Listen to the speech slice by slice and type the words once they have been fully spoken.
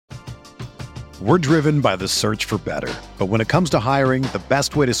We're driven by the search for better. But when it comes to hiring, the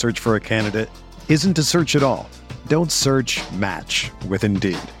best way to search for a candidate isn't to search at all. Don't search, match with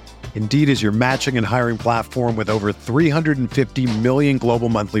Indeed. Indeed is your matching and hiring platform with over 350 million global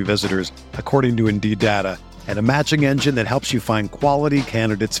monthly visitors, according to Indeed data, and a matching engine that helps you find quality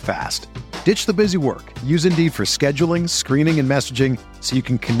candidates fast. Ditch the busy work. Use Indeed for scheduling, screening, and messaging so you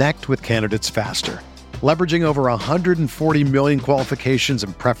can connect with candidates faster. Leveraging over 140 million qualifications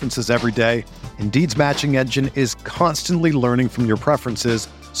and preferences every day, Indeed's matching engine is constantly learning from your preferences,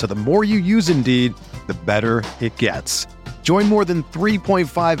 so the more you use Indeed, the better it gets. Join more than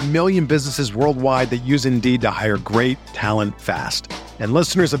 3.5 million businesses worldwide that use Indeed to hire great talent fast. And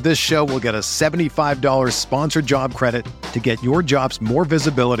listeners of this show will get a $75 sponsored job credit to get your jobs more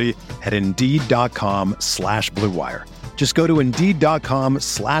visibility at Indeed.com/Blue Wire. Just go to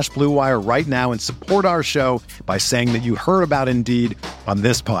Indeed.com/Blue Wire right now and support our show by saying that you heard about Indeed on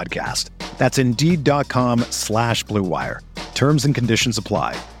this podcast. That's Indeed.com/Blue Wire. Terms and conditions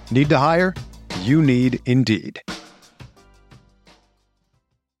apply. Need to hire? You need Indeed.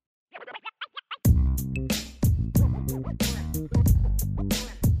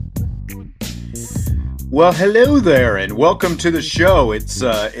 Well, hello there, and welcome to the show. It's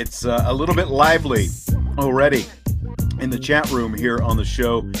a little bit lively already in the chat room here on the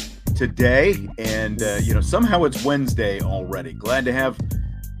show today, and somehow it's Wednesday already. Glad to have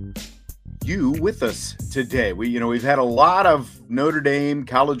you with us today. We've had a lot of Notre Dame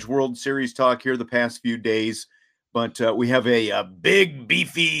College World Series talk here the past few days, but we have a big,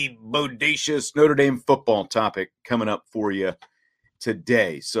 beefy, bodacious Notre Dame football topic coming up for you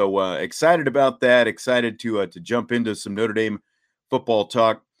today. So excited about that. Excited to jump into some Notre Dame football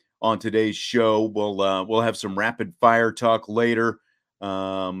talk on today's show. We'll have some rapid fire talk later,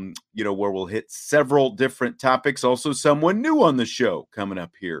 where we'll hit several different topics. Also, someone new on the show coming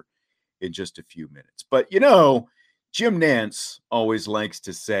up here in just a few minutes. But Jim Nantz always likes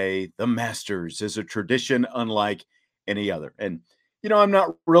to say the Masters is a tradition unlike any other. And I'm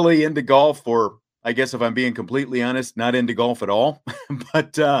not really into golf, or I guess if I'm being completely honest, not into golf at all.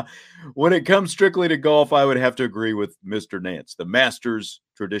 But when it comes strictly to golf, I would have to agree with Mr. Nantz. The Masters,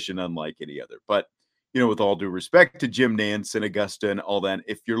 tradition unlike any other. But, with all due respect to Jim Nantz and Augusta and all that,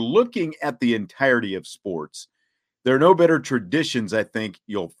 if you're looking at the entirety of sports, there are no better traditions, I think,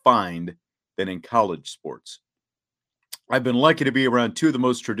 you'll find than in college sports. I've been lucky to be around two of the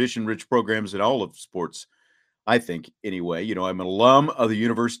most tradition-rich programs in all of sports, I think, anyway. I'm an alum of the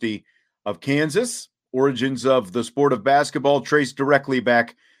University of Kansas. Origins of the sport of basketball traced directly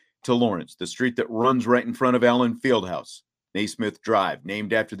back to Lawrence, the street that runs right in front of Allen Fieldhouse, Naismith Drive,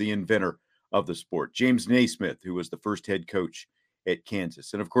 named after the inventor of the sport, James Naismith, who was the first head coach at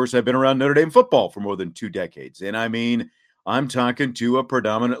Kansas. And of course, I've been around Notre Dame football for more than 2 decades. And I mean, I'm talking to a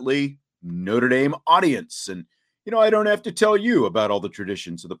predominantly Notre Dame audience. And, I don't have to tell you about all the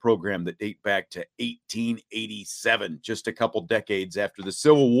traditions of the program that date back to 1887, just a couple decades after the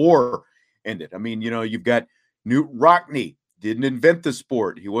Civil War ended. I mean, you've got Newt Rockne, didn't invent the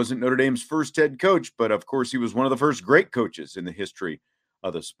sport. He wasn't Notre Dame's first head coach, but of course he was one of the first great coaches in the history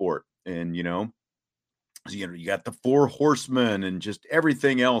of the sport. And, you got the Four Horsemen and just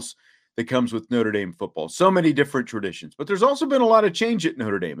everything else that comes with Notre Dame football. So many different traditions, but there's also been a lot of change at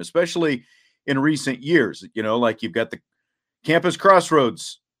Notre Dame, especially in recent years. Like you've got the Campus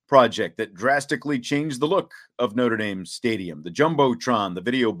Crossroads project that drastically changed the look of Notre Dame Stadium, the Jumbotron, the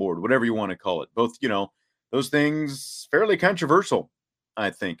video board, whatever you want to call it. Both, those things fairly controversial, I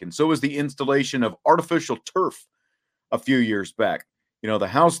think. And so was the installation of artificial turf a few years back. The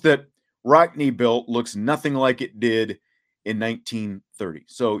house that Rockne built looks nothing like it did in 1930.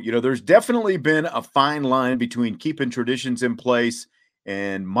 So, there's definitely been a fine line between keeping traditions in place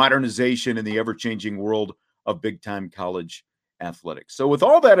and modernization in the ever-changing world of big-time college athletics. So with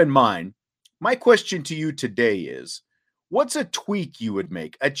all that in mind, my question to you today is, what's a tweak you would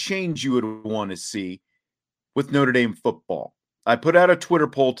make, a change you would want to see with Notre Dame football? I put out a Twitter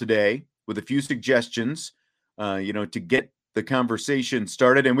poll today with a few suggestions, to get the conversation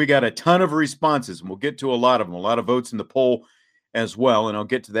started, and we got a ton of responses, and we'll get to a lot of them, a lot of votes in the poll as well, and I'll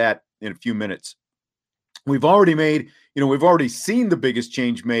get to that in a few minutes. We've already seen the biggest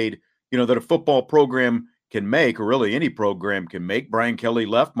change made, that a football program can make, or really any program can make. Brian Kelly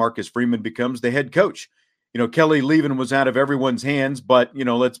left, Marcus Freeman becomes the head coach. Kelly leaving was out of everyone's hands, but,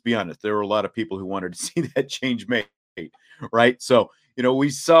 let's be honest, there were a lot of people who wanted to see that change made, right? So, we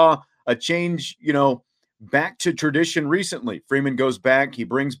saw a change, back to tradition recently. Freeman goes back, he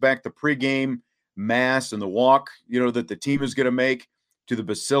brings back the pregame mass and the walk, that the team is going to make to the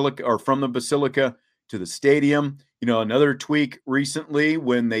Basilica, or from the Basilica to the stadium. Another tweak recently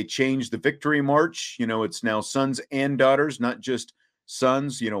when they changed the victory march, it's now sons and daughters, not just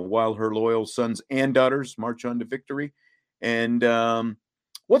sons, while her loyal sons and daughters march on to victory. And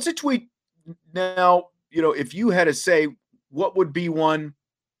what's a tweet now, if you had to say, what would be one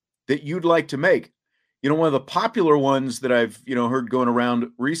that you'd like to make? One of the popular ones that I've, heard going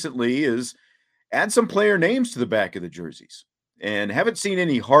around recently is add some player names to the back of the jerseys. And haven't seen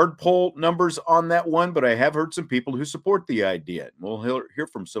any hard poll numbers on that one, but I have heard some people who support the idea. We'll hear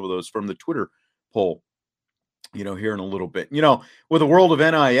from some of those from the Twitter poll, here in a little bit. With the world of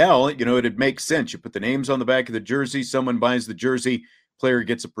NIL, it'd make sense. You put the names on the back of the jersey, someone buys the jersey, player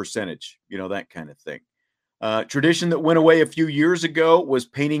gets a percentage, that kind of thing. Tradition that went away a few years ago was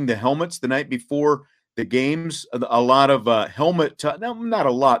painting the helmets the night before the games. A lot of helmet talk, no, not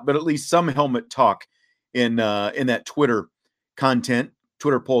a lot, but at least some helmet talk in that Twitter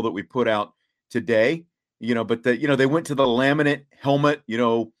poll that we put out today, but they went to the laminate helmet,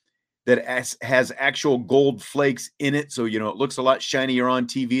 that has actual gold flakes in it. So, it looks a lot shinier on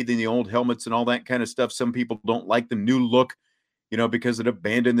TV than the old helmets and all that kind of stuff. Some people don't like the new look, because it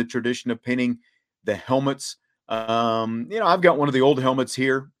abandoned the tradition of painting the helmets. I've got one of the old helmets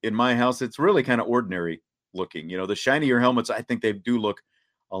here in my house. It's really kind of ordinary looking. The shinier helmets, I think they do look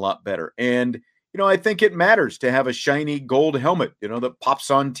a lot better. And I think it matters to have a shiny gold helmet, that pops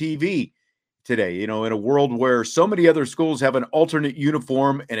on TV today, in a world where so many other schools have an alternate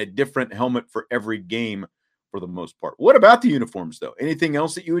uniform and a different helmet for every game for the most part. What about the uniforms, though? Anything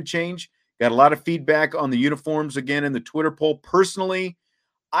else that you would change? Got a lot of feedback on the uniforms again in the Twitter poll. Personally,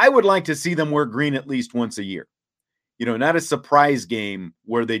 I would like to see them wear green at least once a year. Not a surprise game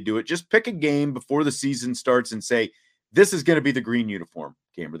where they do it. Just pick a game before the season starts and say, this is going to be the green uniform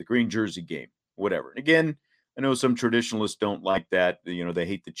game or the green jersey game. Whatever. And again, I know some traditionalists don't like that. They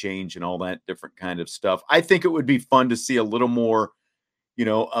hate the change and all that different kind of stuff. I think it would be fun to see a little more,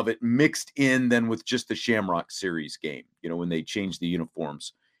 of it mixed in than with just the Shamrock Series game, when they change the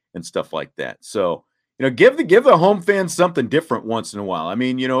uniforms and stuff like that. So, give the home fans something different once in a while. I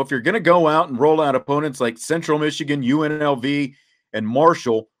mean, if you're going to go out and roll out opponents like Central Michigan, UNLV, and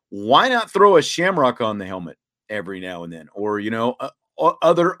Marshall, why not throw a Shamrock on the helmet every now and then? Or,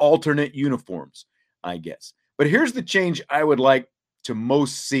 other alternate uniforms, I guess. But here's the change I would like to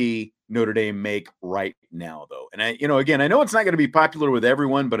most see Notre Dame make right now, though. And I know it's not going to be popular with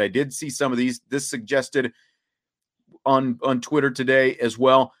everyone, but I did see some of this suggested on Twitter today as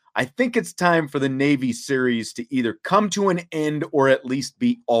well. I think it's time for the Navy series to either come to an end or at least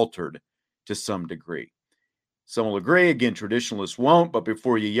be altered to some degree. Some will agree. Again, traditionalists won't. But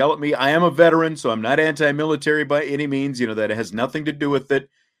before you yell at me, I am a veteran, so I'm not anti-military by any means. That has nothing to do with it.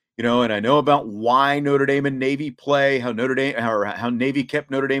 And I know about why Notre Dame and Navy play, how Navy kept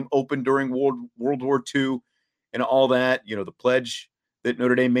Notre Dame open during World War II and all that. The pledge that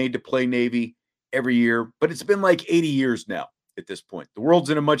Notre Dame made to play Navy every year. But it's been like 80 years now at this point. The world's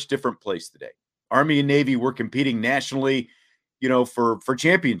in a much different place today. Army and Navy were competing nationally, for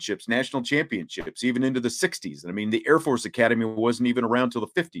championships, national championships, even into the 60s. And I mean, the Air Force Academy wasn't even around till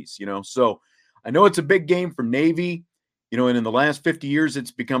the 50s, So I know it's a big game for Navy, and in the last 50 years,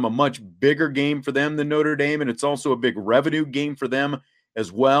 it's become a much bigger game for them than Notre Dame. And it's also a big revenue game for them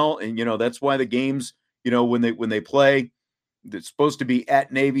as well. And, that's why the games, when they play, it's supposed to be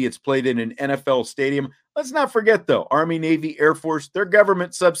at Navy. It's played in an NFL stadium. Let's not forget, though, Army, Navy, Air Force, they're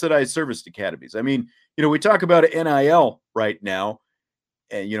government subsidized service academies. I mean, we talk about NIL right now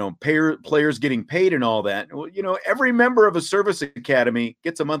and, players getting paid and all that. Well, every member of a service academy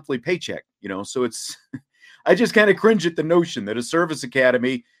gets a monthly paycheck, so it's, I just kind of cringe at the notion that a service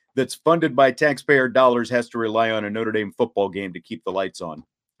academy that's funded by taxpayer dollars has to rely on a Notre Dame football game to keep the lights on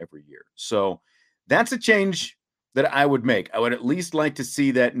every year. So that's a change that I would make. I would at least like to see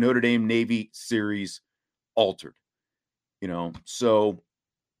that Notre Dame Navy series altered, so,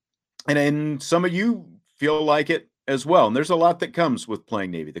 and some of you feel like it as well. And there's a lot that comes with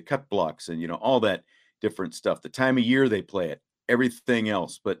playing Navy, the cut blocks and, all that different stuff, the time of year they play it, everything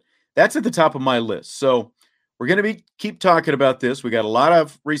else. But that's at the top of my list. So we're going to keep talking about this. We got a lot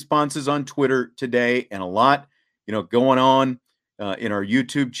of responses on Twitter today and a lot, going on in our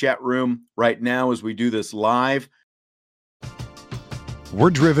YouTube chat room right now as we do this live. We're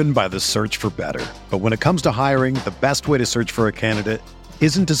driven by the search for better. But when it comes to hiring, the best way to search for a candidate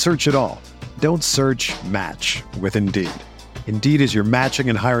isn't to search at all. Don't search, match with Indeed. Indeed is your matching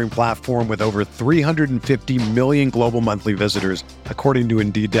and hiring platform with over 350 million global monthly visitors, according to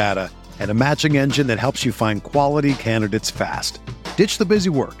Indeed data, and a matching engine that helps you find quality candidates fast. Ditch the busy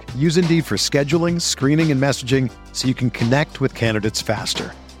work. Use Indeed for scheduling, screening, and messaging so you can connect with candidates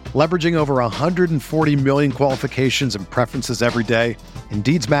faster. Leveraging over 140 million qualifications and preferences every day,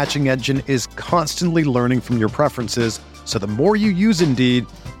 Indeed's matching engine is constantly learning from your preferences, so the more you use Indeed,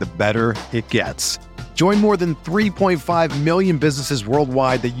 the better it gets. Join more than 3.5 million businesses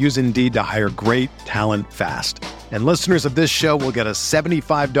worldwide that use Indeed to hire great talent fast. And listeners of this show will get a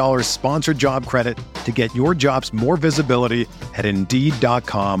 $75 sponsored job credit to get your jobs more visibility at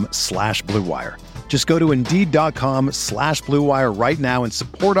Indeed.com/Blue Wire. Just go to Indeed.com/Blue Wire right now and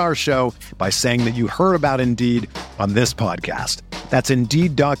support our show by saying that you heard about Indeed on this podcast. That's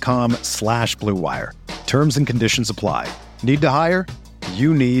Indeed.com/Blue Wire. Terms and conditions apply. Need to hire?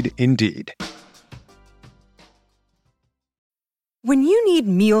 You need Indeed. When you need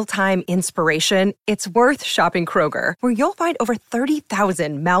mealtime inspiration, it's worth shopping Kroger, where you'll find over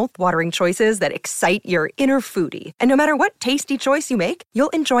 30,000 mouth-watering choices that excite your inner foodie. And no matter what tasty choice you make, you'll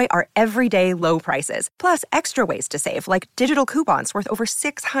enjoy our everyday low prices, plus extra ways to save, like digital coupons worth over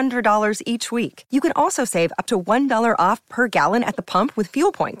 $600 each week. You can also save up to $1 off per gallon at the pump with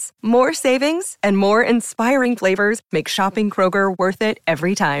fuel points. More savings and more inspiring flavors make shopping Kroger worth it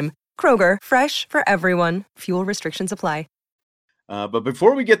every time. Kroger, fresh for everyone. Fuel restrictions apply. But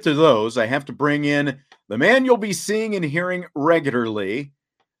before we get to those, I have to bring in the man you'll be seeing and hearing regularly,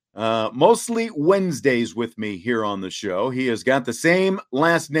 mostly Wednesdays with me here on the show. He has got the same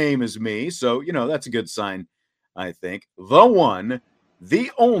last name as me, so, that's a good sign, I think. The one,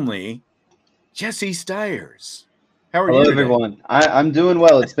 the only, Jesse Stiers. How are you today? Everyone. I'm doing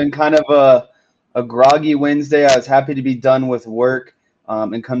well. It's been kind of a groggy Wednesday. I was happy to be done with work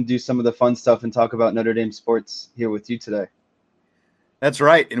and come do some of the fun stuff and talk about Notre Dame sports here with you today. That's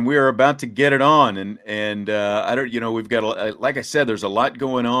right, and we are about to get it on, and I don't, we've got, like I said, there's a lot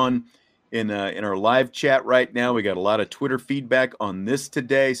going on in our live chat right now. We got a lot of Twitter feedback on this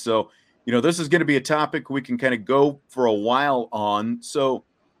today, so this is going to be a topic we can kind of go for a while on. So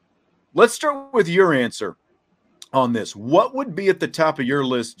let's start with your answer on this. What would be at the top of your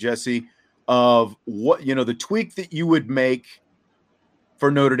list, Jesse, of what the tweak that you would make for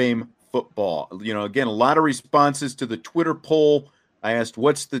Notre Dame football? Again, a lot of responses to the Twitter poll. I asked,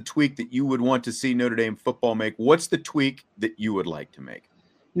 what's the tweak that you would want to see Notre Dame football make? What's the tweak that you would like to make?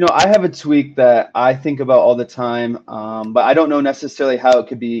 I have a tweak that I think about all the time, but I don't know necessarily how it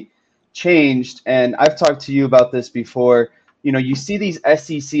could be changed. And I've talked to you about this before. You see these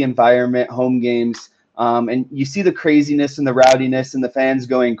SEC environment home games, and you see the craziness and the rowdiness and the fans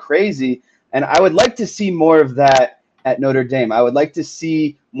going crazy. And I would like to see more of that at Notre Dame. I would like to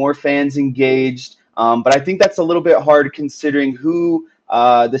see more fans engaged. But I think that's a little bit hard considering who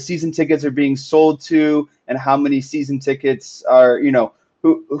the season tickets are being sold to and how many season tickets are,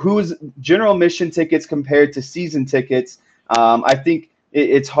 who's general admission tickets compared to season tickets. I think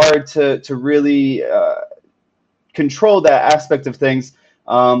it's hard to really control that aspect of things.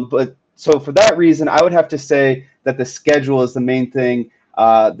 But so for that reason, I would have to say that the schedule is the main thing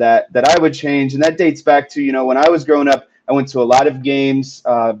that I would change. And that dates back to, when I was growing up, I went to a lot of games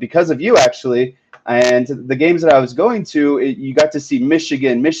because of you, actually. And the games that I was going to, you got to see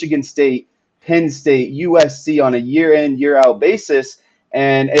Michigan, Michigan State, Penn State, USC on a year-in, year-out basis.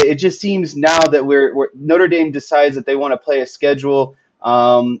 And it just seems now that Notre Dame decides that they want to play a schedule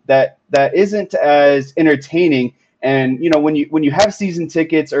that isn't as entertaining. And when you have season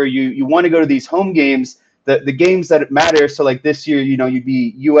tickets or you want to go to these home games, the games that matter. So like this year, you'd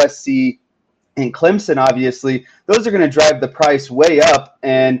be USC and Clemson. Obviously, those are going to drive the price way up.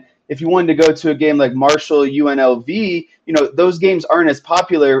 And if you wanted to go to a game like Marshall, UNLV, those games aren't as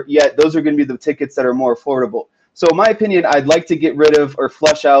popular yet. Those are going to be the tickets that are more affordable. So in my opinion, I'd like to get rid of or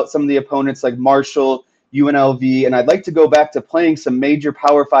flush out some of the opponents like Marshall, UNLV, and I'd like to go back to playing some major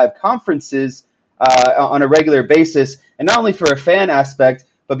Power 5 conferences on a regular basis, and not only for a fan aspect,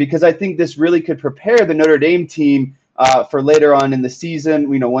 but because I think this really could prepare the Notre Dame team for later on in the season,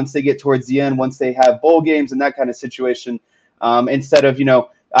 once they get towards the end, once they have bowl games and that kind of situation, instead of,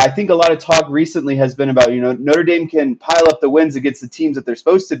 I think a lot of talk recently has been about, Notre Dame can pile up the wins against the teams that they're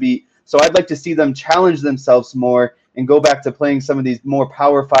supposed to beat. So I'd like to see them challenge themselves more and go back to playing some of these more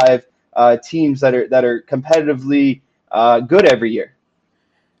Power 5 teams that are competitively good every year.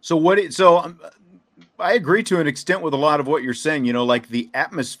 So I agree to an extent with a lot of what you're saying, like the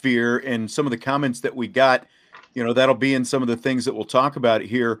atmosphere and some of the comments that we got, that'll be in some of the things that we'll talk about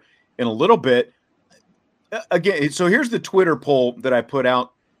here in a little bit. Again, so here's the Twitter poll that I put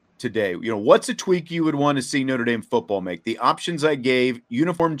out today. What's a tweak you would want to see Notre Dame football make? The options I gave: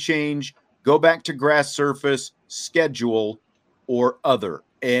 uniform change, go back to grass surface, schedule, or other.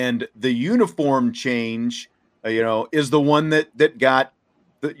 And the uniform change, is the one that got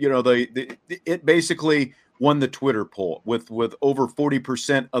it basically won the Twitter poll with over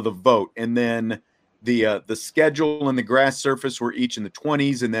 40% of the vote. And then the schedule and the grass surface were each in the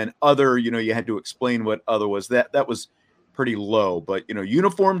 20s, and then other, you had to explain what other was. That was pretty low. But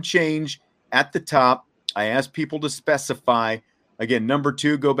uniform change at the top. I asked people to specify. Again, number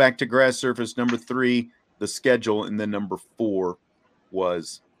 2, go back to grass surface. Number 3, the schedule, and then number 4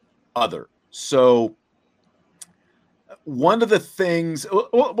 was other. So one of the things,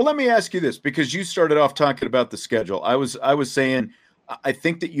 well, let me ask you this, because you started off talking about the schedule. I was saying, I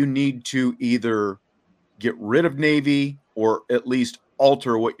think that you need to either get rid of Navy or at least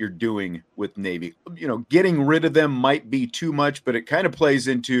alter what you're doing with Navy. Getting rid of them might be too much, but it kind of plays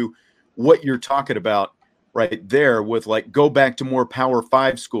into what you're talking about right there with, like, go back to more Power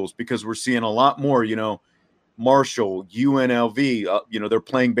 5 schools, because we're seeing a lot more, Marshall, UNLV, they're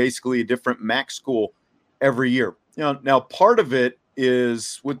playing basically a different MAC school every year. Now part of it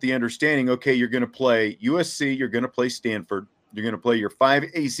is with the understanding, okay, you're going to play USC, you're going to play Stanford, you're going to play your 5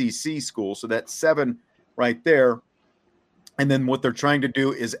 ACC schools, so that's 7 right there. And then what they're trying to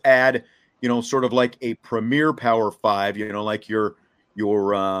do is add, sort of like a premier Power 5, like your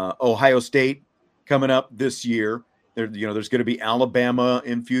Ohio State coming up this year. There's going to be Alabama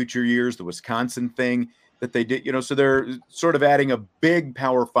in future years, the Wisconsin thing that they did, so they're sort of adding a big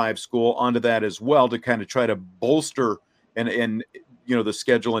Power 5 school onto that as well to kind of try to bolster and the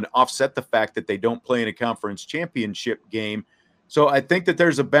schedule and offset the fact that they don't play in a conference championship game. So I think that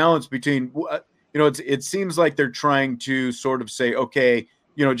there's a balance between, it seems like they're trying to sort of say, okay,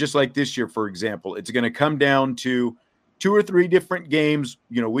 just like this year, for example, it's going to come down to 2 or 3 different games.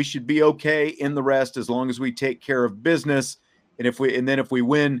 We should be okay in the rest as long as we take care of business. And if we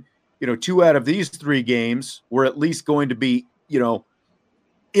win, 2 out of these 3 games, we're at least going to be,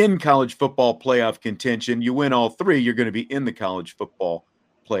 in college football playoff contention. You win all 3, you're going to be in the college football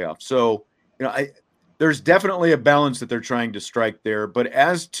playoff. So, there's definitely a balance that they're trying to strike there. But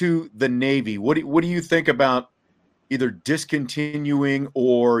as to the Navy, what do you think about either discontinuing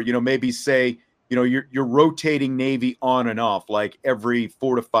or, maybe say, you're rotating Navy on and off like every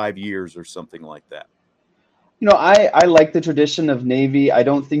 4 to 5 years or something like that? I like the tradition of Navy. I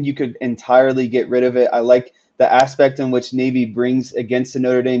don't think you could entirely get rid of it. I like the aspect in which Navy brings against the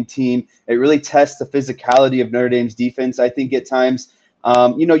Notre Dame team. It really tests the physicality of Notre Dame's defense. I think at times,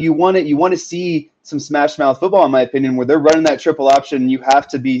 you want to see some smash mouth football, in my opinion, where they're running that triple option. You have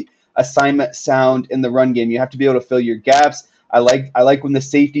to be assignment sound in the run game. You have to be able to fill your gaps. I like when the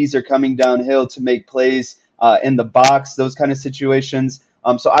safeties are coming downhill to make plays in the box, those kind of situations.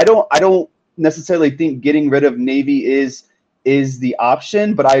 So I don't necessarily think getting rid of Navy is the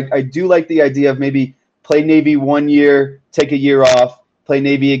option, but I do like the idea of maybe play Navy 1 year, take a year off, play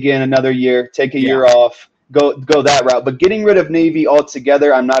Navy again another year, take a year off, go that route. But getting rid of Navy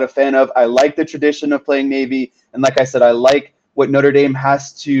altogether, I'm not a fan of. I like the tradition of playing Navy, and like I said, I like what Notre Dame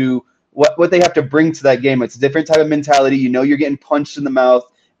has to what they have to bring to that game. It's a different type of mentality. You're getting punched in the mouth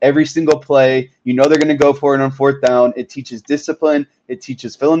every single play. They're going to go for it on 4th down. It teaches discipline. It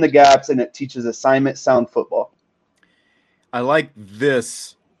teaches filling the gaps, and it teaches assignment sound football. I like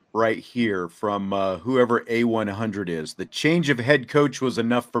this right here from whoever A100 is. The change of head coach was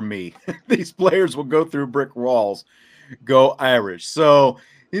enough for me. These players will go through brick walls. Go Irish. So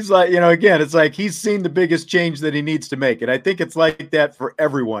he's like, again, it's like he's seen the biggest change that he needs to make. And I think it's like that for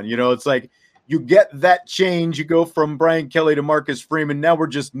everyone. It's like you get that change. You go from Brian Kelly to Marcus Freeman. Now we're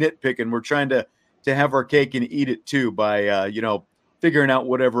just nitpicking. We're trying to have our cake and eat it too by, figuring out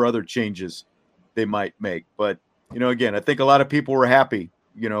whatever other changes they might make. But, again, I think a lot of people were happy,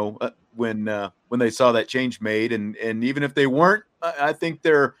 when they saw that change made. And even if they weren't, I think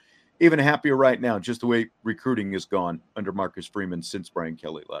they're even happier right now, just the way recruiting has gone under Marcus Freeman since Brian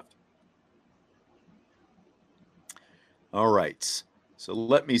Kelly left. All right. So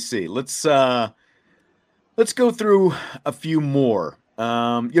let me see. Let's go through a few more.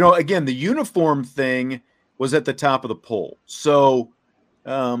 Again, the uniform thing was at the top of the poll. So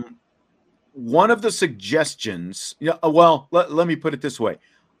one of the suggestions, let me put it this way.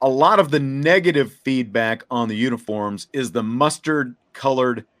 A lot of the negative feedback on the uniforms is the mustard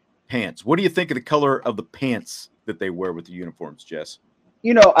colored pants. What do you think of the color of the pants that they wear with the uniforms, Jess?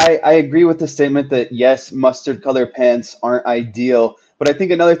 I agree with the statement that yes, mustard color pants aren't ideal. But I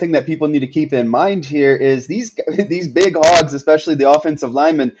think another thing that people need to keep in mind here is these big hogs, especially the offensive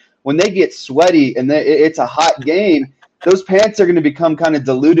linemen, when they get sweaty and it's a hot game, those pants are going to become kind of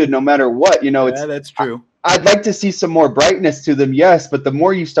diluted no matter what. Yeah, that's true. I'd like to see some more brightness to them, yes, but the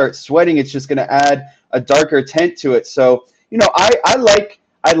more you start sweating, it's just going to add a darker tint to it. So, I like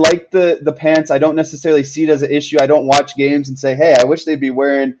the pants. I don't necessarily see it as an issue. I don't watch games and say, hey, I wish they'd be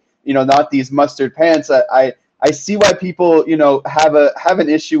wearing not these mustard pants. I see why people, have an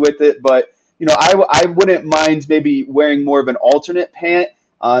issue with it, but I wouldn't mind maybe wearing more of an alternate pant.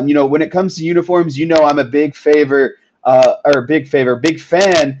 When it comes to uniforms, I'm a big fan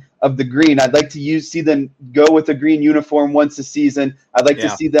of the green. I'd like to see them go with a green uniform once a season. I'd like to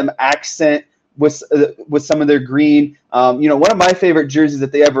see them accent with some of their green. One of my favorite jerseys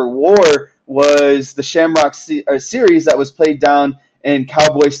that they ever wore was the Shamrock series that was played down in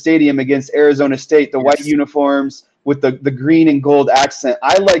Cowboy Stadium against Arizona State. The white uniforms with the green and gold accent.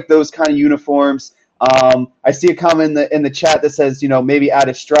 I like those kind of uniforms. I see a comment in the chat that says, maybe add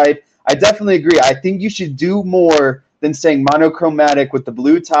a stripe. I definitely agree. I think you should do more than saying monochromatic with the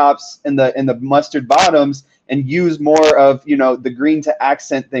blue tops and the mustard bottoms, and use more of the green to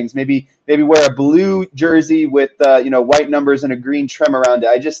accent things. Maybe wear a blue jersey with white numbers and a green trim around it.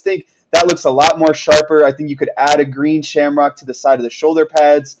 I just think that looks a lot more sharper. I think you could add a green shamrock to the side of the shoulder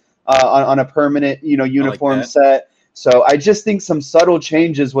pads on a permanent uniform set. So I just think some subtle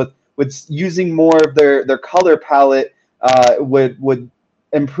changes with using more of their color palette would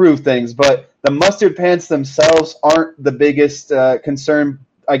improve things. But the mustard pants themselves aren't the biggest concern,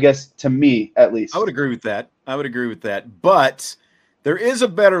 I guess, to me at least. I would agree with that. But there is a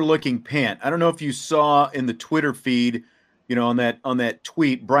better looking pant. I don't know if you saw in the Twitter feed, on that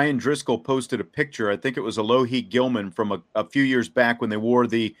tweet, Brian Driscoll posted a picture. I think it was Alohi Gilman from a few years back when they wore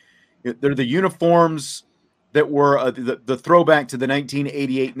they're the uniforms that were the throwback to the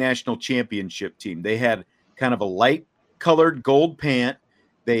 1988 national championship team. They had kind of a light colored gold pant.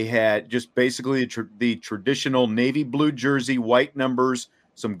 They had just basically the traditional navy blue jersey, white numbers,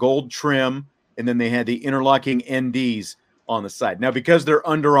 some gold trim, and then they had the interlocking NDs on the side. Now, because they're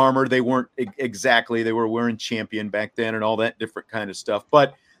Under Armour, they weren't exactly, they were wearing Champion back then and all that different kind of stuff.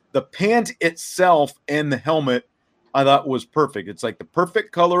 But the pant itself and the helmet, I thought was perfect. It's like the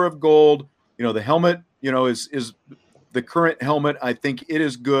perfect color of gold. The helmet, is the current helmet. I think it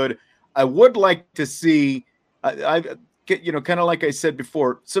is good. I would like to see, I kind of like I said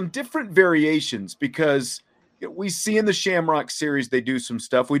before, some different variations, because we see in the Shamrock series they do some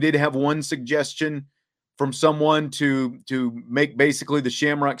stuff. We did have one suggestion from someone to make basically the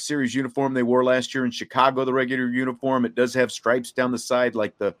Shamrock series uniform they wore last year in Chicago, the regular uniform. It does have stripes down the side,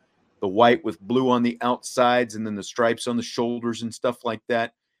 like the white with blue on the outsides, and then the stripes on the shoulders and stuff like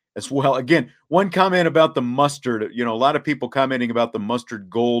that as well. Again, one comment about the mustard, a lot of people commenting about the mustard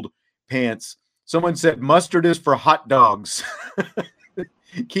gold pants. Someone said mustard is for hot dogs.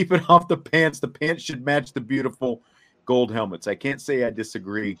 Keep it off the pants. The pants should match the beautiful gold helmets. I can't say I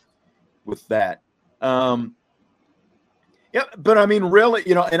disagree with that. Yeah, but I mean, really,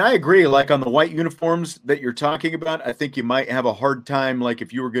 and I agree, like on the white uniforms that you're talking about, I think you might have a hard time, like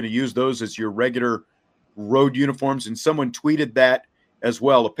if you were going to use those as your regular road uniforms. And someone tweeted that as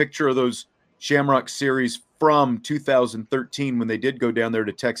well, a picture of those Shamrock series from 2013 when they did go down there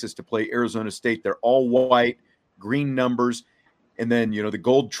to Texas to play Arizona State. They're all white, green numbers, and then, the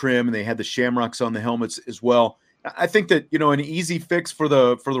gold trim, and they had the Shamrocks on the helmets as well. I think that, an easy fix for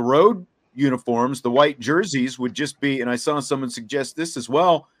the road uniforms, the white jerseys, would just be, and I saw someone suggest this as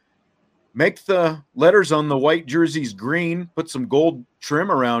well, make the letters on the white jerseys green, put some gold trim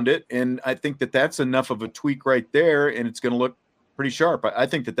around it, and I think that that's enough of a tweak right there, and it's going to look pretty sharp. I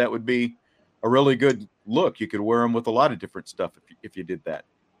think that would be a really good look. You could wear them with a lot of different stuff if you did that.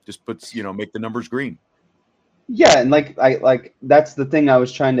 Just puts, make the numbers green. Yeah, and like that's the thing I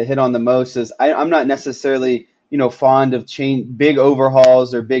was trying to hit on the most is I'm not necessarily fond of big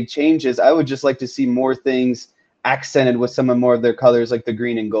overhauls or big changes. I would just like to see more things accented with some of more of their colors, like the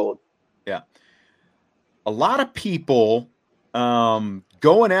green and gold. Yeah, a lot of people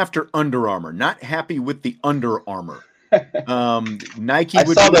going after Under Armour, not happy with the Under Armour. Nike. I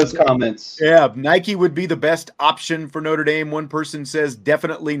saw those comments. Yeah, Nike would be the best option for Notre Dame. One person says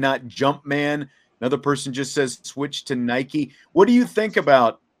definitely not Jumpman. Another person just says switch to Nike. What do you think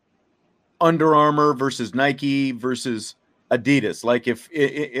about Under Armour versus Nike versus Adidas? Like, if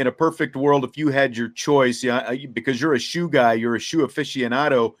in a perfect world, if you had your choice, because you're a shoe guy, you're a shoe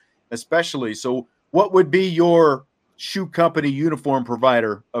aficionado, especially. So, what would be your shoe company uniform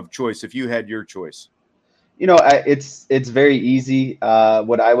provider of choice if you had your choice? It's very easy.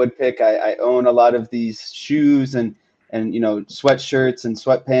 What I would pick, I own a lot of these shoes and sweatshirts and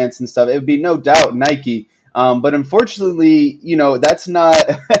sweatpants and stuff. It would be no doubt Nike. But unfortunately, that's not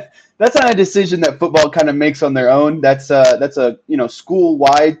that's not a decision that football kind of makes on their own. That's a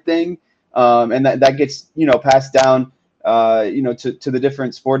school-wide thing, and that gets passed down to the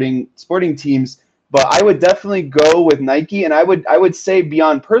different sporting teams. But I would definitely go with Nike, and I would say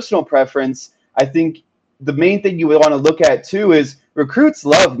beyond personal preference, I think the main thing you would want to look at too is recruits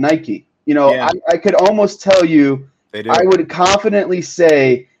love Nike. Yeah. I could almost tell you, They do. I would confidently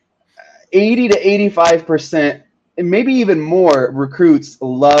say 80 to 85%, and maybe even more, recruits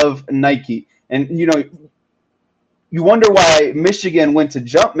love Nike. And, you wonder why Michigan went to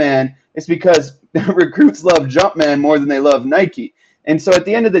Jumpman. It's because recruits love Jumpman more than they love Nike. And so at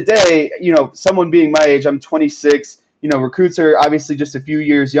the end of the day, someone being my age, I'm 26, recruits are obviously just a few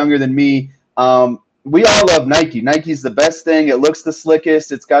years younger than me. We all love Nike. Nike's the best thing. It looks the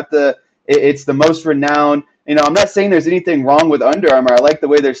slickest. It's the most renowned. I'm not saying there's anything wrong with Under Armour. I like the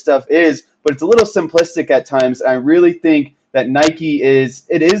way their stuff is, but it's a little simplistic at times. I really think that Nike is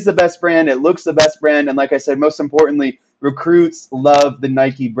the best brand. It looks the best brand. And like I said, most importantly, recruits love the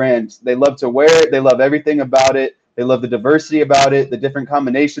Nike brand. They love to wear it. They love everything about it. They love the diversity about it, the different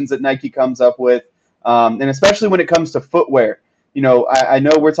combinations that Nike comes up with. And especially when it comes to footwear. I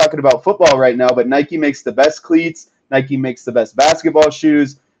know we're talking about football right now, but Nike makes the best cleats. Nike makes the best basketball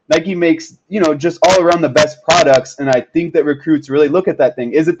shoes. Nike makes, just all around the best products. And I think that recruits really look at that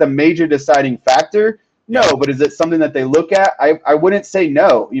thing. Is it the major deciding factor? No, but is it something that they look at? I wouldn't say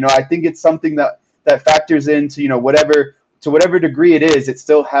no. I think it's something that factors into, whatever degree it is, it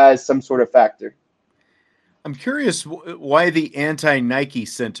still has some sort of factor. I'm curious why the anti-Nike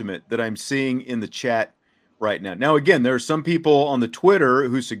sentiment that I'm seeing in the chat right now. Now, again, there are some people on the Twitter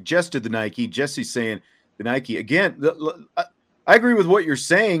who suggested the Nike. Jesse's saying the Nike. Again, I agree with what you're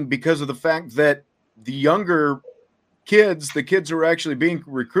saying because of the fact that the younger kids, the kids who are actually being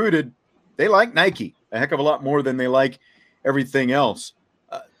recruited, they like Nike a heck of a lot more than they like everything else.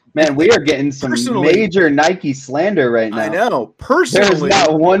 Man, we are getting some major Nike slander right now. I know. Personally, there's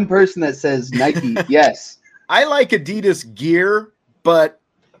not one person that says Nike. Yes. I like Adidas gear,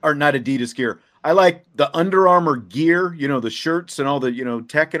 or not Adidas gear. I like the Under Armour gear, the shirts and all the,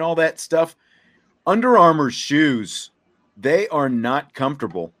 tech and all that stuff. Under Armour shoes, they are not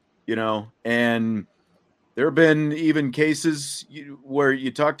comfortable, and there have been even cases where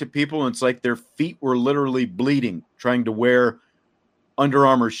you talk to people and it's like their feet were literally bleeding trying to wear Under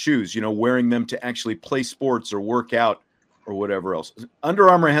Armour shoes, wearing them to actually play sports or work out or whatever else. Under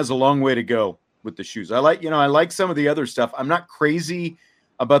Armour has a long way to go with the shoes. I like some of the other stuff. I'm not crazy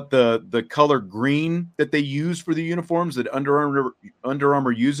about the color green that they use for the uniforms that Under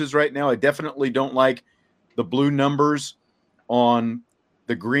Armour uses right now. I definitely don't like the blue numbers on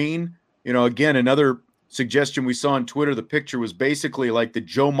the green. Again, another suggestion we saw on Twitter, the picture was basically like the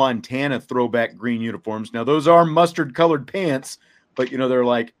Joe Montana throwback green uniforms. Now, those are mustard colored pants, but, they're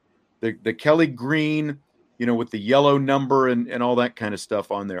like the Kelly green, with the yellow number and all that kind of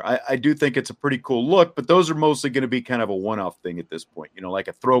stuff on there. I do think it's a pretty cool look, but those are mostly going to be kind of a one-off thing at this point, like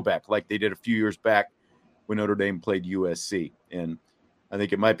a throwback, like they did a few years back when Notre Dame played USC. And I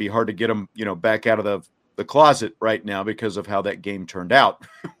think it might be hard to get them, back out of the closet right now because of how that game turned out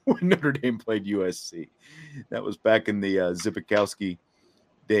when Notre Dame played USC. That was back in the Zipikowski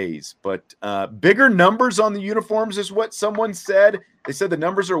days. But bigger numbers on the uniforms is what someone said. They said the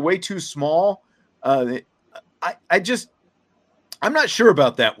numbers are way too small. I'm not sure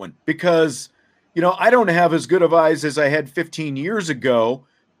about that one because, I don't have as good of eyes as I had 15 years ago,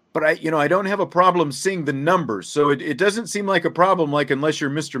 but I don't have a problem seeing the numbers. So it doesn't seem like a problem, like unless you're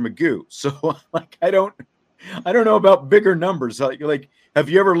Mr. Magoo. So like, I don't know about bigger numbers. Like, have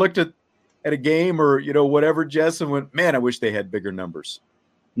you ever looked at a game or, whatever, Jess, and went, man, I wish they had bigger numbers?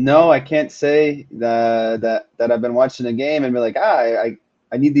 No, I can't say that I've been watching a game and be like, I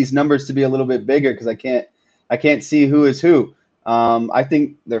need these numbers to be a little bit bigger because I can't see who is who. I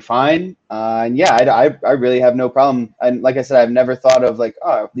think they're fine. And yeah, I really have no problem. And like I said, I've never thought of like,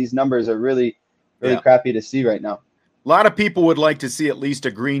 oh, these numbers are really crappy to see right now. A lot of people would like to see at least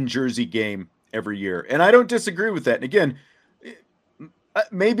a green jersey game every year. And I don't disagree with that. And again,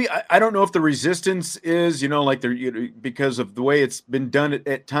 maybe I don't know if the resistance is, like they're, because of the way it's been done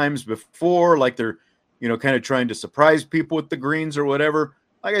at times before, like they're, kind of trying to surprise people with the greens or whatever.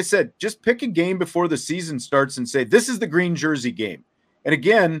 Like I said, just pick a game before the season starts and say, this is the green jersey game. And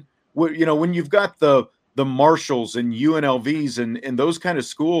again, when you've got the Marshalls and UNLVs and those kind of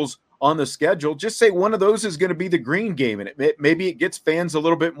schools on the schedule, just say one of those is going to be the green game. And maybe it gets fans a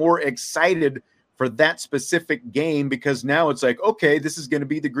little bit more excited for that specific game because now it's like, okay, this is going to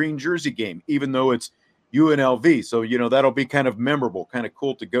be the green jersey game, even though it's UNLV. So, that'll be kind of memorable, kind of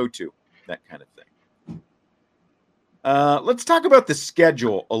cool to go to, that kind of thing. Let's talk about the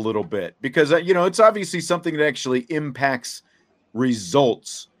schedule a little bit because, it's obviously something that actually impacts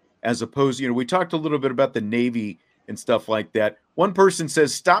results as opposed, we talked a little bit about the Navy and stuff like that. One person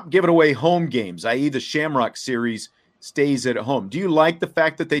says, stop giving away home games, i.e. the Shamrock Series stays at home. Do you like the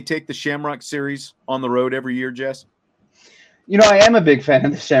fact that they take the Shamrock Series on the road every year, Jess? I am a big fan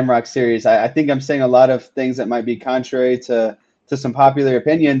of the Shamrock Series. I think I'm saying a lot of things that might be contrary to some popular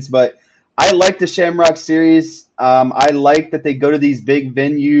opinions, but I like the Shamrock Series. I like that they go to these big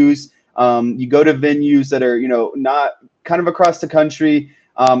venues. You go to venues that are, not kind of across the country.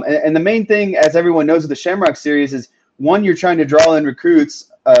 And the main thing, as everyone knows, with the Shamrock Series is, one, you're trying to draw in recruits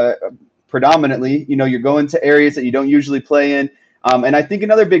predominantly. You're going to areas that you don't usually play in. And I think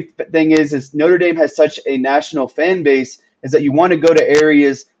another big thing is Notre Dame has such a national fan base, is that you want to go to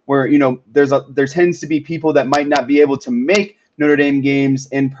areas where, there tends to be people that might not be able to make Notre Dame games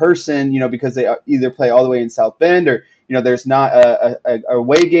in person, because they either play all the way in South Bend, or, there's not a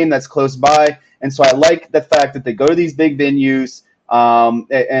away game that's close by. And so I like the fact that they go to these big venues,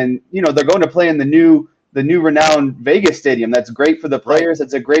 and they're going to play in the new renowned Vegas stadium. That's great for the players.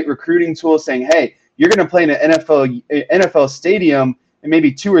 It's a great recruiting tool, saying, hey, you're going to play in an NFL stadium, and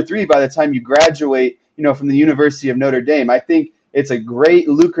maybe 2 or 3 by the time you graduate, from the University of Notre Dame. I think it's a great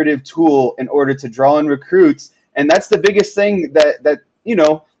lucrative tool in order to draw in recruits. And that's the biggest thing that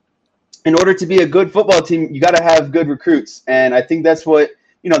in order to be a good football team, you got to have good recruits. And I think that's what,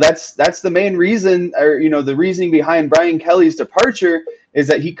 that's the main reason, or, the reasoning behind Brian Kelly's departure, is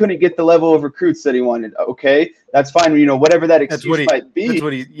that he couldn't get the level of recruits that he wanted. Okay, that's fine. Whatever that excuse might be. That's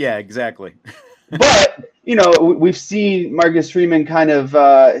what yeah, exactly. But, we've seen Marcus Freeman kind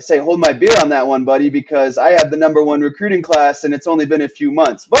of say, hold my beer on that one, buddy, because I have the #1 recruiting class and it's only been a few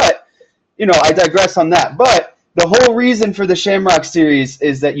months. But, I digress on that. But the whole reason for the Shamrock Series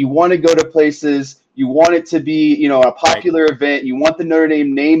is that you want to go to places, you want it to be, a popular event. You want the Notre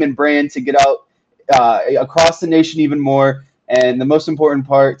Dame name and brand to get out across the nation even more. And the most important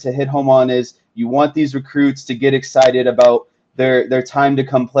part to hit home on is you want these recruits to get excited about their time to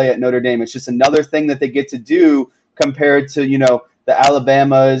come play at Notre Dame. It's just another thing that they get to do compared to, the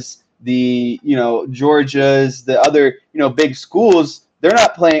Alabamas, the, Georgias, the other, big schools. They're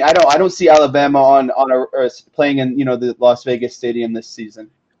not playing. I don't see Alabama playing in, the Las Vegas stadium this season.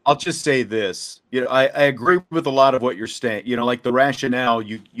 I'll just say this, I agree with a lot of what you're saying, like the rationale,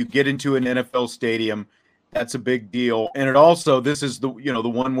 you get into an NFL stadium, that's a big deal. And it also, this is the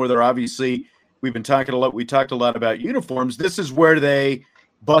one where they're obviously, we talked a lot about uniforms. This is where they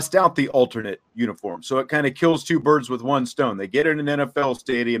bust out the alternate uniform. So it kind of kills 2 birds with 1 stone. They get in an NFL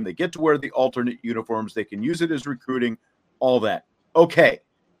stadium, they get to wear the alternate uniforms, they can use it as recruiting, all that. Okay.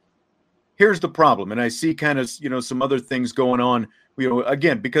 Here's the problem. And I see kind of, some other things going on,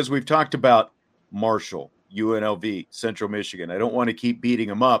 again, because we've talked about Marshall, UNLV, Central Michigan. I don't want to keep beating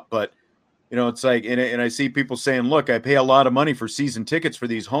them up, but it's like, and I see people saying, look, I pay a lot of money for season tickets for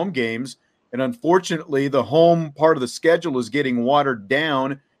these home games. And unfortunately, the home part of the schedule is getting watered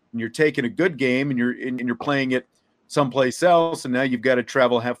down, and you're taking a good game and you're playing it someplace else. And now you've got to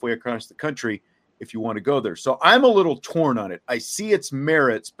travel halfway across the country if you want to go there. So I'm a little torn on it. I see its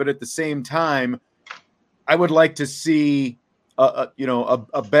merits, but at the same time, I would like to see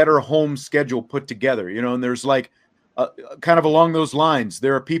a better home schedule put together, and there's like kind of along those lines.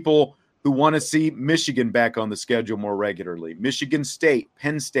 There are people who want to see Michigan back on the schedule more regularly, Michigan State,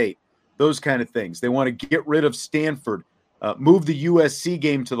 Penn State, those kind of things. They want to get rid of Stanford, move the USC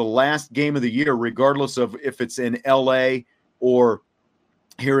game to the last game of the year, regardless of if it's in LA or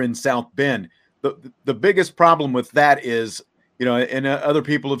here in South Bend. The biggest problem with that is, and other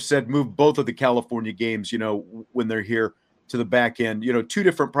people have said move both of the California games, when they're here to the back end. 2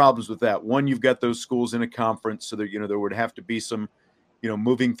 different problems with that. One, you've got those schools in a conference, so there would have to be some,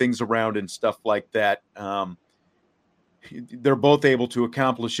 moving things around and stuff like that. They're both able to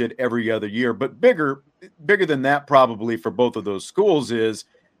accomplish it every other year. But bigger than that probably for both of those schools is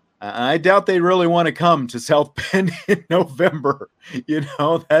I doubt they really want to come to South Bend in November.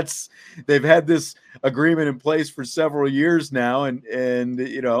 They've had this agreement in place for several years now, and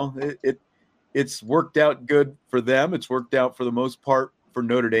it's worked out good for them. It's worked out for the most part for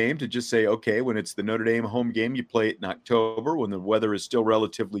Notre Dame to just say, okay, when it's the Notre Dame home game, you play it in October when the weather is still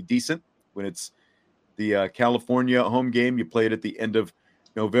relatively decent. When it's the California home game, you play it at the end of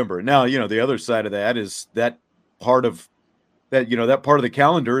November. Now, the other side of that is that part of that, that part of the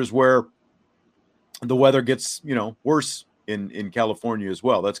calendar is where the weather gets, worse in California as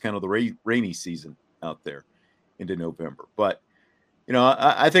well. That's kind of the rainy season out there into November. But,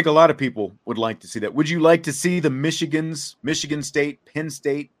 I think a lot of people would like to see that. Would you like to see the Michigan State, Penn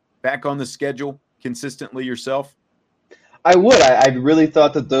State back on the schedule consistently yourself? I would. I really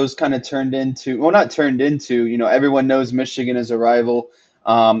thought that those kind of turned into, well, not turned into, everyone knows Michigan is a rival.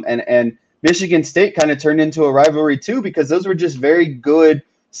 And Michigan State kind of turned into a rivalry too, because those were just very good,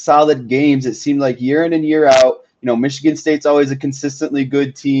 solid games. It seemed like year in and year out, Michigan State's always a consistently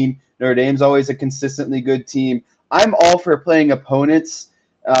good team. Notre Dame's always a consistently good team. I'm all for playing opponents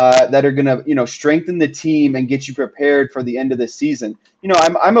that are going to, strengthen the team and get you prepared for the end of the season.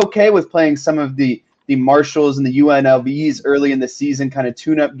 I'm okay with playing some of the Marshalls and the UNLVs early in the season, kind of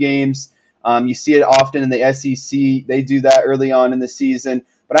tune-up games. You see it often in the SEC. They do that early on in the season.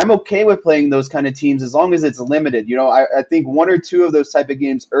 But I'm okay with playing those kind of teams as long as it's limited. I think one or two of those type of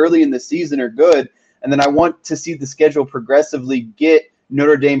games early in the season are good. And then I want to see the schedule progressively get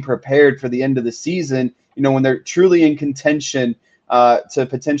Notre Dame prepared for the end of the season, when they're truly in contention to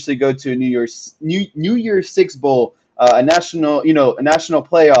potentially go to a New Year's Six Bowl, a national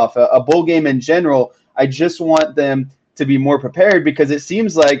playoff, a bowl game in general. I just want them to be more prepared because it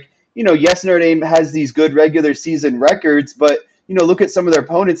seems like, yes, Notre Dame has these good regular season records, but, look at some of their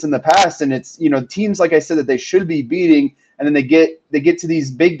opponents in the past, and it's, teams, like I said, that they should be beating, and then they get to these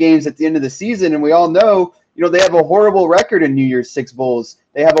big games at the end of the season, and we all know, they have a horrible record in New Year's Six Bowls.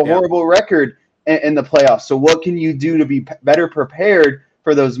 They have a horrible record in the playoffs. So what can you do to be better prepared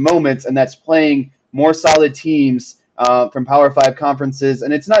for those moments? And that's playing more solid teams from Power 5 conferences.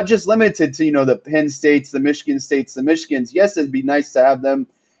 And it's not just limited to, the Penn States, the Michigan States, the Michigans. Yes, it'd be nice to have them,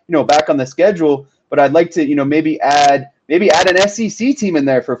 back on the schedule, but I'd like to, maybe add an SEC team in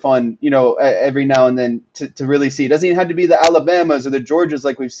there for fun, every now and then to really see. It doesn't even have to be the Alabamas or the Georgias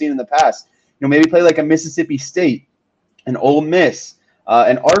like we've seen in the past. Maybe play like a Mississippi State, an Ole Miss,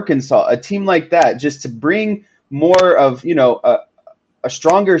 an Arkansas, a team like that, just to bring more of, a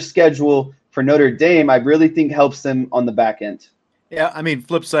stronger schedule for Notre Dame. I really think helps them on the back end. Yeah, I mean,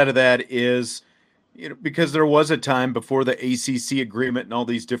 flip side of that is, because there was a time before the ACC agreement and all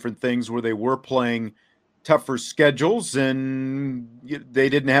these different things where they were playing tougher schedules and they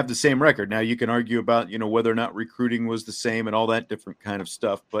didn't have the same record. Now you can argue about, whether or not recruiting was the same and all that different kind of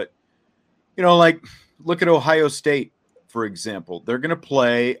stuff. But, like look at Ohio State, for example. They're going to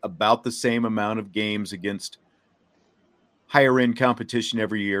play about the same amount of games against higher end competition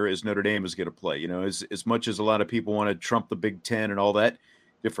every year as Notre Dame is going to play. As much as a lot of people want to trump the Big Ten and all that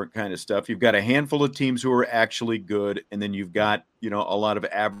different kind of stuff, you've got a handful of teams who are actually good, and then you've got, a lot of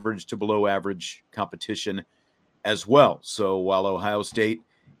average to below average competition as well. So while Ohio State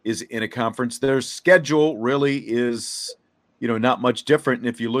is in a conference, their schedule really is, not much different. And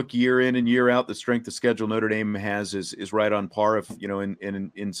if you look year in and year out, the strength of schedule Notre Dame has is right on par, if,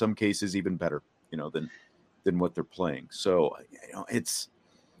 in some cases even better, than what they're playing. So,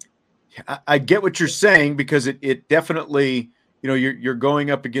 I get what you're saying, because it definitely, you're going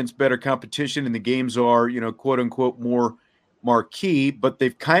up against better competition and the games are, quote unquote, more marquee, but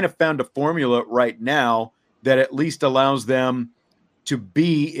they've kind of found a formula right now that at least allows them to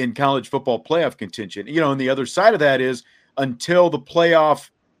be in college football playoff contention. And the other side of that is until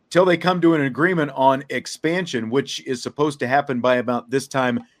they come to an agreement on expansion, which is supposed to happen by about this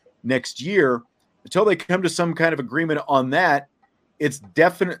time next year, until they come to some kind of agreement on that, it's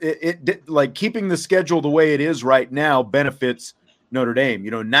definitely like keeping the schedule the way it is right now benefits Notre Dame,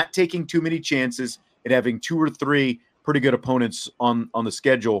 not taking too many chances and having two or three pretty good opponents on the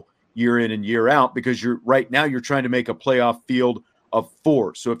schedule year in and year out, because you're trying to make a playoff field of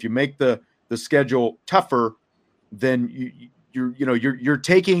 4. So if you make the schedule tougher, then you're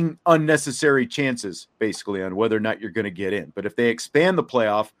taking unnecessary chances basically on whether or not you're going to get in. But if they expand the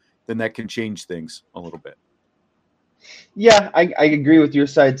playoff, then that can change things a little bit. Yeah, I agree with your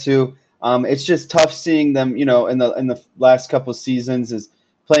side too. It's just tough seeing them, in the last couple of seasons, is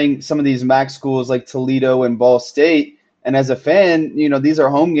playing some of these MAC schools like Toledo and Ball State. And as a fan, these are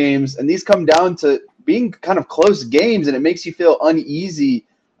home games, and these come down to being kind of close games, and it makes you feel uneasy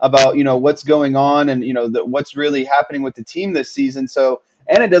about, what's going on and, what's really happening with the team this season. So,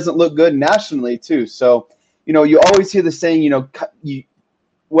 and it doesn't look good nationally too. So, you always hear the saying,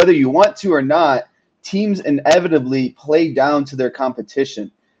 whether you want to or not, teams inevitably play down to their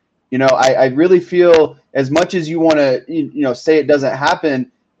competition. I really feel, as much as you want to, say it doesn't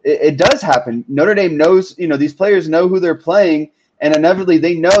happen, it does happen. Notre Dame knows, these players know who they're playing, and inevitably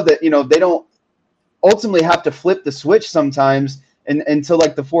they know that, they don't ultimately have to flip the switch sometimes until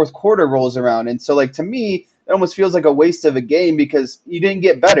like the fourth quarter rolls around. And so, like, to me, it almost feels like a waste of a game because you didn't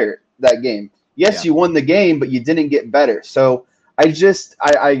get better that game. Yes, you won the game, but you didn't get better. So I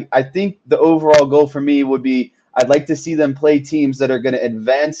think the overall goal for me would be, I'd like to see them play teams that are going to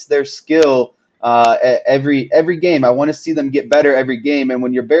advance their skill every game. I want to see them get better every game. And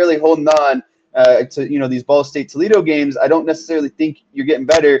when you're barely holding on to these Ball State Toledo games, I don't necessarily think you're getting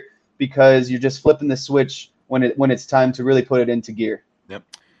better because you're just flipping the switch when it's time to really put it into gear. Yep.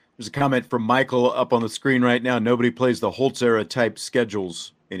 There's a comment from Michael up on the screen right now. Nobody plays the Holtz era type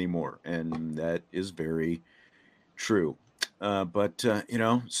schedules anymore, and that is very true.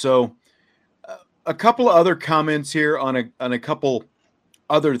 So a couple of other comments here on a couple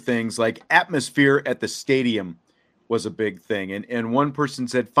other things, like atmosphere at the stadium was a big thing. And one person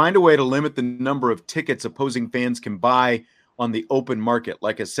said, find a way to limit the number of tickets opposing fans can buy on the open market,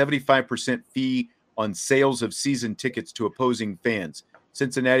 like a 75% fee on sales of season tickets to opposing fans.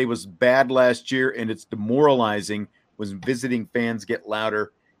 Cincinnati was bad last year, and it's demoralizing when visiting fans get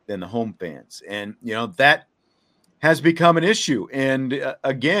louder than the home fans. And, that has become an issue. And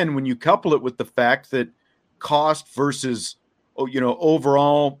again, when you couple it with the fact that cost versus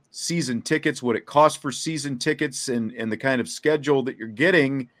overall season tickets, what it costs for season tickets and the kind of schedule that you're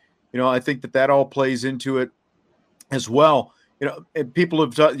getting, I think that all plays into it as well. And people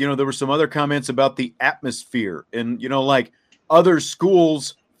have, there were some other comments about the atmosphere and, like other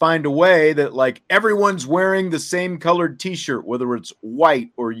schools find a way that like everyone's wearing the same colored t-shirt, whether it's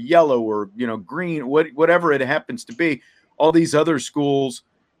white or yellow or, green, whatever it happens to be. All these other schools,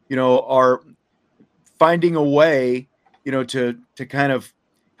 are finding a way, to kind of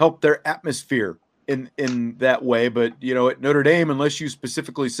help their atmosphere in that way. But, at Notre Dame, unless you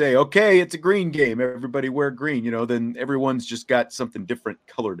specifically say, okay, it's a green game, everybody wear green, then everyone's just got something different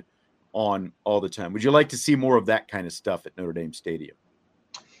colored on all the time. Would you like to see more of that kind of stuff at Notre Dame Stadium?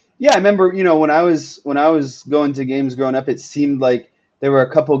 Yeah, I remember, when I was going to games growing up, it seemed like there were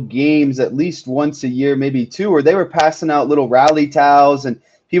a couple games at least once a year, maybe two, where they were passing out little rally towels and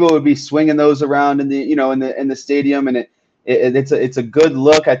people would be swinging those around in the stadium, and it's a good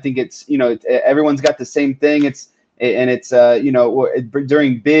look. I think it's everyone's got the same thing. It's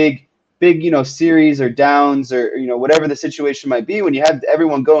during big series or downs or whatever the situation might be, when you have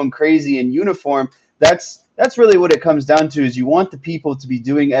everyone going crazy in uniform, that's really what it comes down to. Is you want the people to be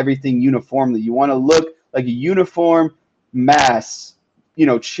doing everything uniformly. You want to look like a uniform mass,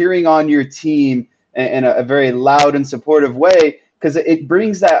 cheering on your team in a very loud and supportive way, because it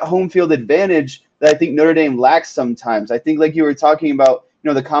brings that home field advantage that I think Notre Dame lacks sometimes. I think, like you were talking about,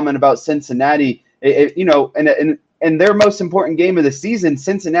 the comment about Cincinnati, in their most important game of the season,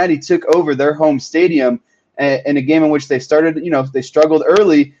 Cincinnati took over their home stadium in a game in which they started, they struggled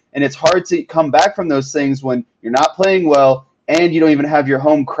early, and it's hard to come back from those things when you're not playing well and you don't even have your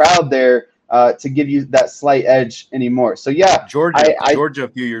home crowd there to give you that slight edge anymore. So, yeah. Georgia a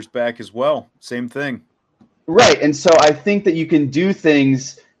few years back as well. Same thing. Right. And so I think that you can do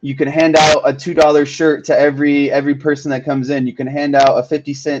things. You can hand out a $2 shirt to every person that comes in. You can hand out a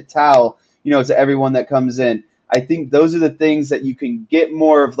 50-cent towel, to everyone that comes in. I think those are the things that you can get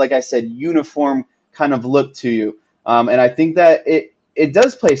more of, like I said, uniform kind of look to you. And I think that it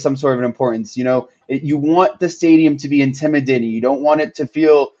does play some sort of an importance. You want the stadium to be intimidating. You don't want it to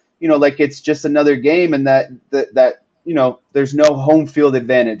feel, like it's just another game and that there's no home field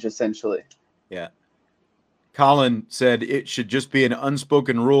advantage, essentially. Yeah. Colin said it should just be an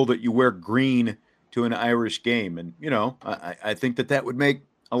unspoken rule that you wear green to an Irish game. And, I think that would make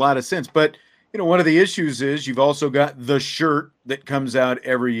a lot of sense. But, one of the issues is you've also got the shirt that comes out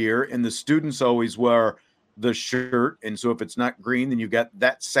every year, and the students always wear the shirt. And so if it's not green, then you've got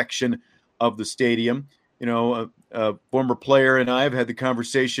that section of the stadium. A former player and I have had the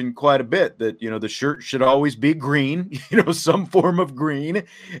conversation quite a bit that, the shirt should always be green, some form of green,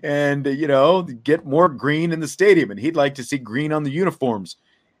 and, get more green in the stadium. And he'd like to see green on the uniforms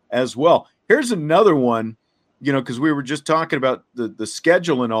as well. Here's another one, because we were just talking about the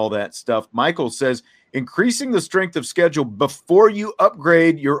schedule and all that stuff. Michael says, increasing the strength of schedule before you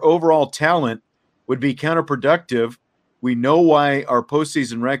upgrade your overall talent would be counterproductive. We know why our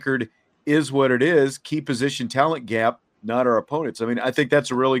postseason record is what it is. Key position talent gap, not our opponents. I mean, I think that's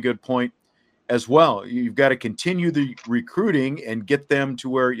a really good point as well. You've got to continue the recruiting and get them to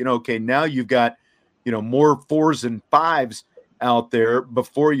where, okay, now you've got, more 4s and 5s out there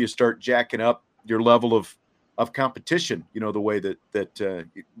before you start jacking up your level of competition, the way that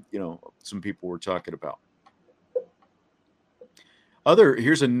some people were talking about.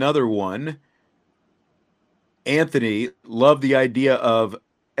 Here's another one. Anthony, love the idea of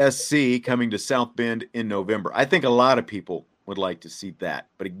SC coming to South Bend in November. I think a lot of people would like to see that.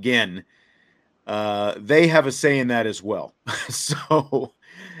 But again, they have a say in that as well. So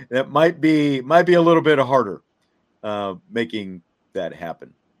that might be a little bit harder making that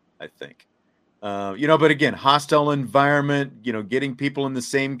happen, I think. But again, hostile environment, getting people in the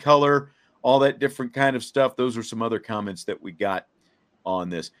same color, all that different kind of stuff. Those are some other comments that we got on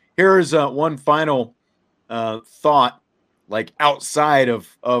this. Here is one final thought, like outside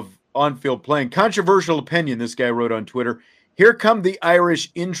of on-field playing. Controversial opinion, this guy wrote on Twitter. Here come the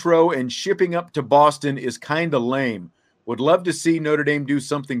Irish intro, and shipping up to Boston is kind of lame. Would love to see Notre Dame do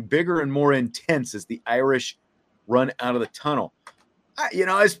something bigger and more intense as the Irish run out of the tunnel.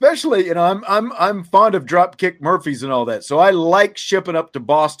 Especially, I'm fond of Dropkick Murphys and all that. So I like shipping up to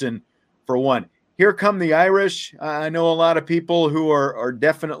Boston for one. Here Come the Irish. I know a lot of people who are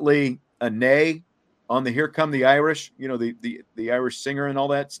definitely a nay on the Here Come the Irish, the Irish singer and all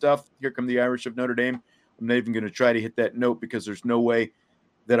that stuff. Here Come the Irish of Notre Dame. I'm not even going to try to hit that note because there's no way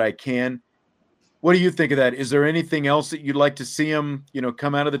that I can. What do you think of that? Is there anything else that you'd like to see them,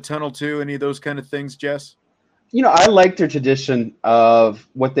 come out of the tunnel to? Any of those kind of things, Jess? I like their tradition of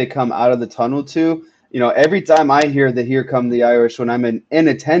what they come out of the tunnel to. Every time I hear the Here Come the Irish when I'm in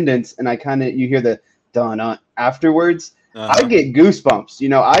attendance and you hear the dun afterwards, I get goosebumps.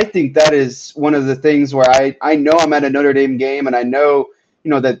 I think that is one of the things where I know I'm at a Notre Dame game and I know,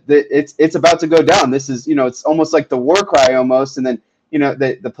 that it's about to go down. This is, it's almost like the war cry almost. And then,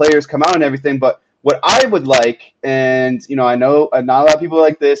 the players come out and everything. But what I would like, and, I know not a lot of people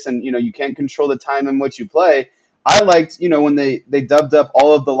like this and, you can't control the time in which you play. I liked, when they dubbed up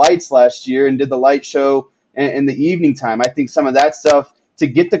all of the lights last year and did the light show in the evening time. I think some of that stuff to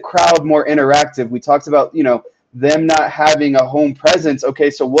get the crowd more interactive. We talked about, them not having a home presence. Okay,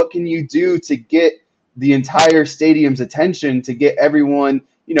 so what can you do to get the entire stadium's attention, to get everyone,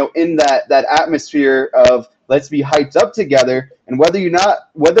 in that atmosphere of let's be hyped up together? And whether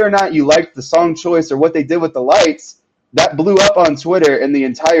or not you liked the song choice or what they did with the lights, that blew up on Twitter and the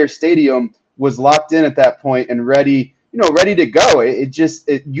entire stadium was locked in at that point and ready to go.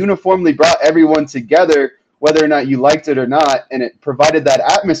 It uniformly brought everyone together, whether or not you liked it or not. And it provided that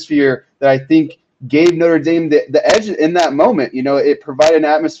atmosphere that I think gave Notre Dame the edge in that moment. It provided an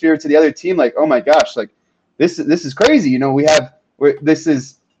atmosphere to the other team. Like, oh my gosh, like this is crazy. This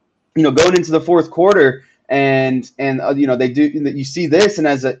is, going into the fourth quarter and they do, you see this. And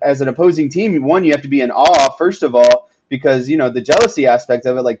as an opposing team, one, you have to be in awe, first of all, because, the jealousy aspect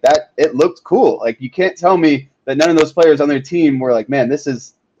of it, like that, it looked cool. Like, you can't tell me that none of those players on their team were like, man,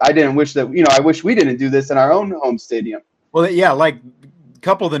 I wish we didn't do this in our own home stadium. Well, yeah, like a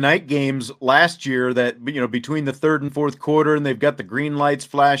couple of the night games last year that, between the third and fourth quarter, and they've got the green lights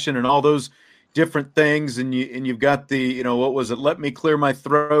flashing and all those different things. And you've got the, what was it? Let me clear my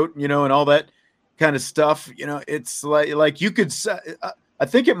throat, and all that kind of stuff. It's like you could I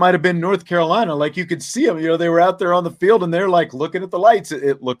think it might have been North Carolina. Like you could see them, they were out there on the field and they're like looking at the lights.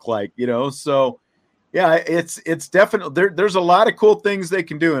 It looked like, so yeah, it's definitely there's a lot of cool things they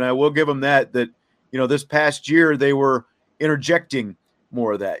can do. And I will give them that, this past year they were interjecting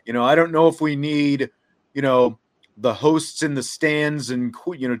more of that. I don't know if we need, the hosts in the stands and,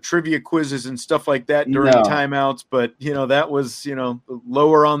 trivia quizzes and stuff like that during timeouts. But, that was,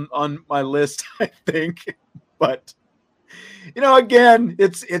 lower on my list, I think. But, again,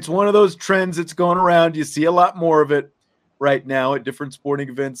 it's one of those trends that's going around. You see a lot more of it right now at different sporting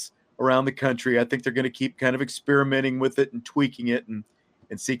events around the country. I think they're going to keep kind of experimenting with it and tweaking it and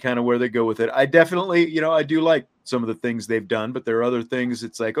see kind of where they go with it. I definitely, I do like some of the things they've done, but there are other things.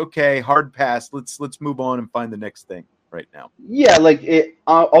 It's like, okay, hard pass. Let's move on and find the next thing right now. Yeah, like it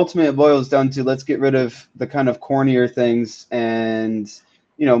ultimately boils down to let's get rid of the kind of cornier things and,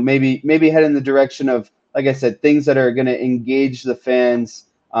 maybe head in the direction of, like I said, things that are going to engage the fans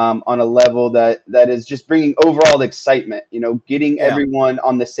on a level that is just bringing overall excitement, getting everyone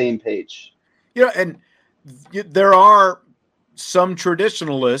on the same page. And there are some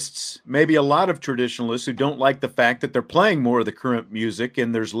traditionalists, maybe a lot of traditionalists, who don't like the fact that they're playing more of the current music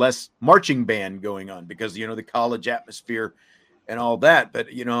and there's less marching band going on because, the college atmosphere and all that. But,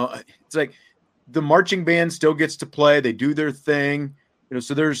 it's like the marching band still gets to play. They do their thing.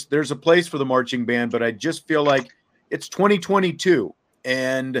 So there's a place for the marching band, but I just feel like it's 2022.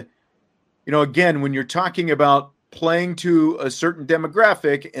 And, again, when you're talking about playing to a certain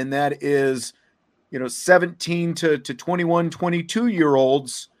demographic, and that is, 17 to 21,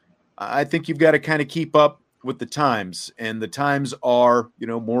 22-year-olds, I think you've got to kind of keep up with the times. And the times are,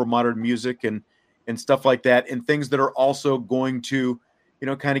 more modern music and stuff like that, and things that are also going to,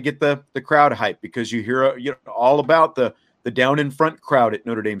 kind of get the crowd hype, because you hear all about the down in front crowd at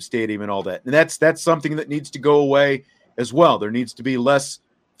Notre Dame Stadium and all that. And that's something that needs to go away as well. There needs to be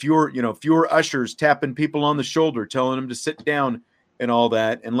fewer ushers tapping people on the shoulder, telling them to sit down and all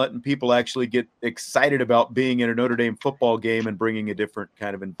that, and letting people actually get excited about being in a Notre Dame football game and bringing a different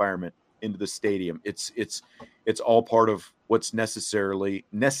kind of environment into the stadium. It's all part of what's necessary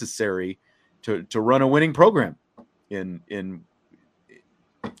to run a winning program in the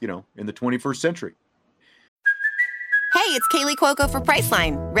 21st century. Hey, it's Kaylee Cuoco for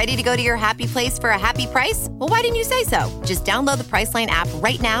Priceline. Ready to go to your happy place for a happy price? Well, why didn't you say so? Just download the Priceline app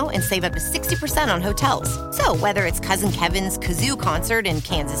right now and save up to 60% on hotels. So whether it's Cousin Kevin's Kazoo Concert in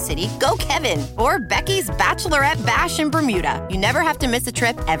Kansas City, go Kevin, or Becky's Bachelorette Bash in Bermuda, you never have to miss a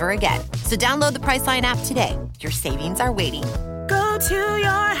trip ever again. So download the Priceline app today. Your savings are waiting. Go to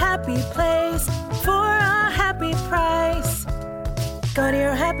your happy place for a happy price. Go to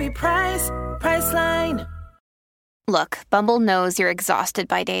your happy price, Priceline. Look, Bumble knows you're exhausted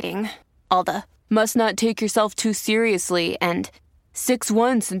by dating. All the, must not take yourself too seriously, and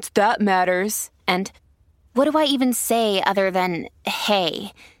 6'1" since that matters, and what do I even say other than,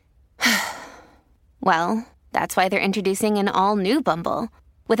 hey? Well, that's why they're introducing an all-new Bumble,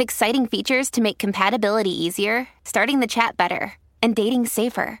 with exciting features to make compatibility easier, starting the chat better, and dating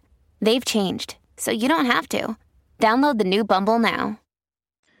safer. They've changed, so you don't have to. Download the new Bumble now.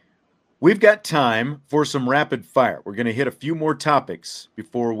 We've got time for some rapid fire. We're going to hit a few more topics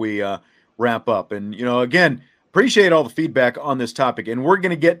before we wrap up. And, again, appreciate all the feedback on this topic. And we're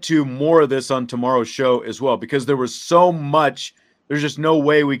going to get to more of this on tomorrow's show as well, because there was so much. There's just no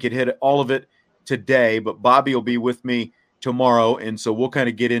way we could hit all of it today. But Bobby will be with me tomorrow. And so we'll kind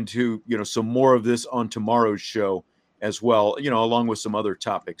of get into, some more of this on tomorrow's show as well, along with some other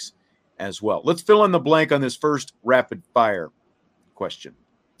topics as well. Let's fill in the blank on this first rapid fire question.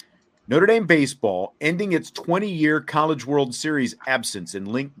 Notre Dame baseball ending its 20-year College World Series absence in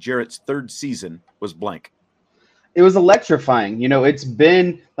Link Jarrett's third season was blank. It was electrifying. It's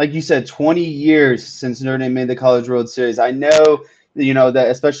been, like you said, 20 years since Notre Dame made the College World Series. I know, that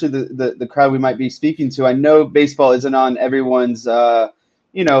especially the crowd we might be speaking to, I know baseball isn't on everyone's, radar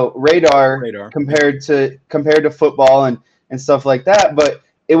compared to football and stuff like that. But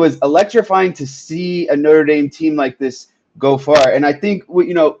it was electrifying to see a Notre Dame team like this go far. And I think,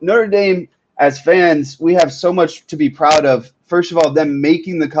 Notre Dame as fans, we have so much to be proud of. First of all, them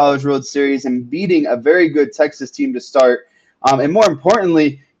making the College World Series and beating a very good Texas team to start. And more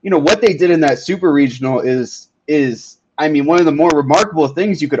importantly, what they did in that super regional is one of the more remarkable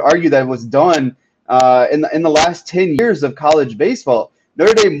things you could argue that was done in the last 10 years of college baseball.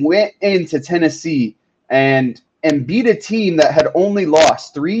 Notre Dame went into Tennessee and beat a team that had only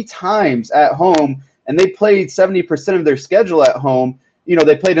lost 3 times at home. And they played 70% of their schedule at home.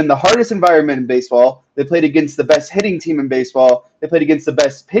 They played in the hardest environment in baseball. They played against the best hitting team in baseball. They played against the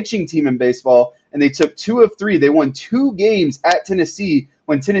best pitching team in baseball. And they took 2 of 3. They won 2 games at Tennessee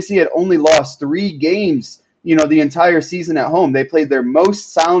when Tennessee had only lost 3 games, the entire season at home. They played their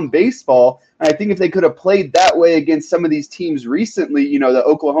most sound baseball. And I think if they could have played that way against some of these teams recently, the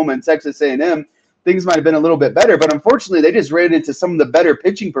Oklahoma and Texas A&M, things might have been a little bit better. But unfortunately, they just ran into some of the better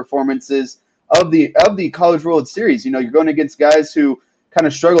pitching performances of the College World Series. You're going against guys who kind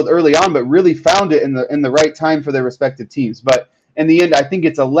of struggled early on, but really found it in the right time for their respective teams. But in the end, I think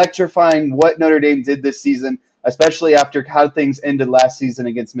it's electrifying what Notre Dame did this season, especially after how things ended last season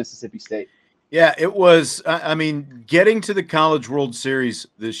against Mississippi State. Yeah, it was. Getting to the College World Series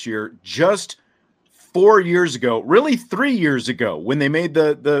this year, just 4 years ago, really 3 years ago, when they made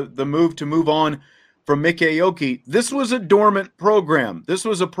the move on from Mick Aoki, this was a dormant program. This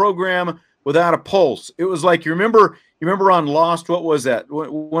was a program without a pulse. It was like, you remember on Lost, what was that?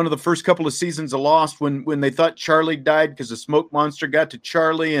 One of the first couple of seasons of Lost when they thought Charlie died because the smoke monster got to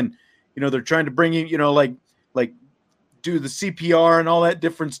Charlie, and they're trying to bring him, like do the CPR and all that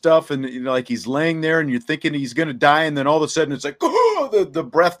different stuff, and like he's laying there and you're thinking he's going to die, and then all of a sudden it's like, oh, the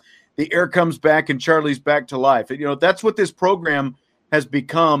breath, the air comes back and Charlie's back to life. That's what this program has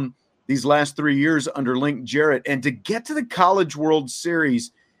become these last 3 years under Link Jarrett. And to get to the College World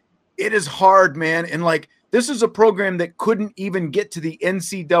Series, it is hard, man. And this is a program that couldn't even get to the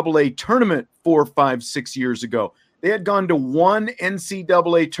NCAA tournament 4, 5, 6 years ago. They had gone to one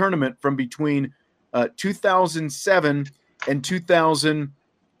NCAA tournament from between 2007 and 2000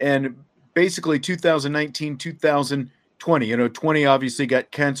 and basically 2019, 2020. 20 obviously got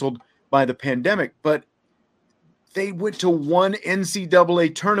canceled by the pandemic, but they went to one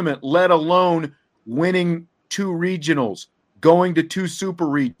NCAA tournament, let alone winning 2 regionals, going to 2 super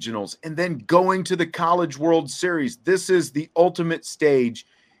regionals, and then going to the College World Series. This is the ultimate stage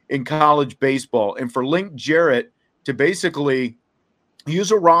in college baseball. And for Link Jarrett to basically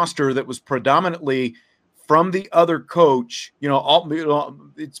use a roster that was predominantly from the other coach,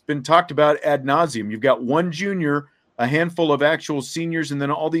 it's been talked about ad nauseum. You've got 1 junior, a handful of actual seniors, and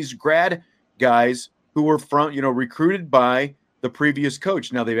then all these grad guys who were from, recruited by the previous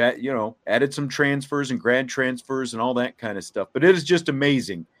coach. Now they've added some transfers and grad transfers and all that kind of stuff. But it is just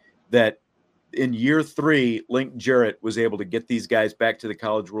amazing that in year 3, Link Jarrett was able to get these guys back to the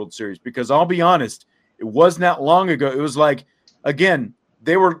College World Series. Because I'll be honest, It was not long ago. It was like, again,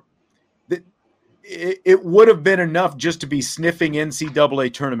 it would have been enough just to be sniffing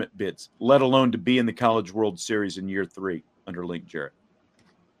NCAA tournament bids, let alone to be in the College World Series in year 3 under Link Jarrett.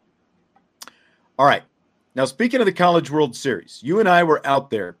 All right. Now, speaking of the College World Series, you and I were out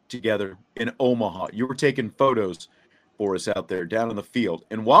there together in Omaha. You were taking photos for us out there down in the field.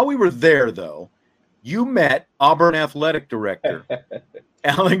 And while we were there, though, you met Auburn Athletic Director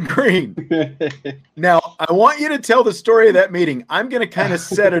Alan Green. Now, I want you to tell the story of that meeting. I'm going to kind of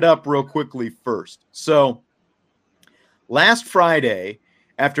set it up real quickly first. So, last Friday,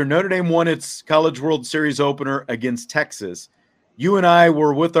 after Notre Dame won its College World Series opener against Texas, you and I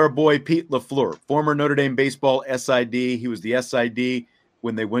were with our boy Pete LaFleur, former Notre Dame baseball SID. He was the SID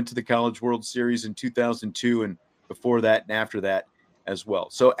when they went to the College World Series in 2002 and before that and after that as well.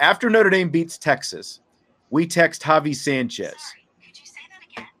 So after Notre Dame beats Texas, we text Javi Sanchez.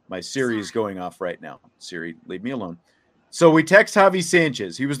 My Siri is going off right now. Siri, leave me alone. So we text Javi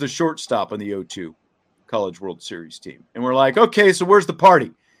Sanchez. He was the shortstop on the 0-2 College World Series team. And we're like, okay, so where's the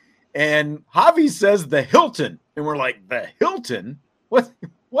party? And Javi says the Hilton. And we're like, the Hilton?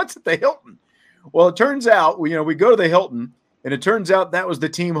 What's at the Hilton? Well, it turns out, we go to the Hilton, and it turns out that was the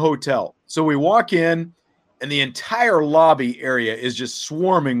team hotel. So we walk in, and the entire lobby area is just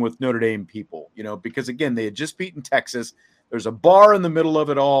swarming with Notre Dame people, because, again, they had just beaten Texas. There's a bar in the middle of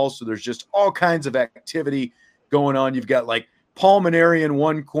it all, so there's just all kinds of activity going on. You've got, like, Paul Maneri in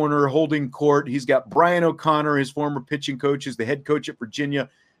one corner holding court. He's got Brian O'Connor, his former pitching coach, is the head coach at Virginia.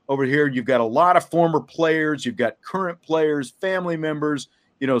 Over here, you've got a lot of former players. You've got current players, family members,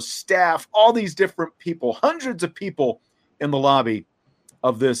 staff, all these different people, hundreds of people in the lobby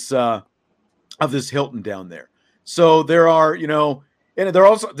of this Hilton down there. So there are, and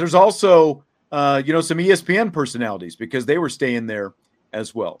there's also some ESPN personalities because they were staying there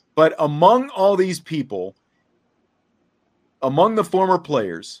as well. But among all these people, among the former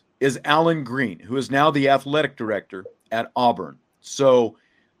players is Alan Green, who is now the athletic director at Auburn. So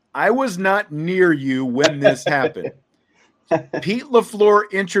I was not near you when this happened. Pete LaFleur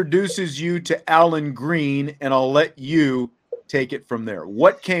introduces you to Alan Green, and I'll let you take it from there.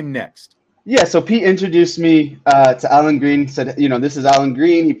 What came next? Yeah, so Pete introduced me to Alan Green, said, this is Alan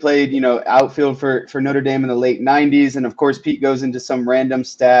Green. He played, outfield for Notre Dame in the late 90s. And, of course, Pete goes into some random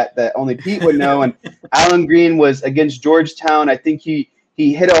stat that only Pete would know. And Alan Green was against Georgetown. I think he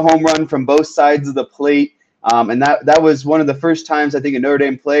hit a home run from both sides of the plate. And that was one of the first times I think a Notre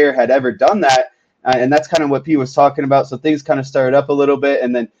Dame player had ever done that. And that's kind of what Pete was talking about. So things kind of started up a little bit.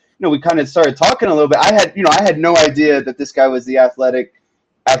 And then, we kind of started talking a little bit. I had no idea that this guy was the athletic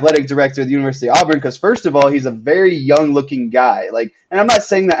director of the University of Auburn, because first of all, he's a very young looking guy. And I'm not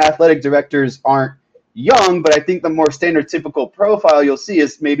saying that athletic directors aren't young, but I think the more standard typical profile you'll see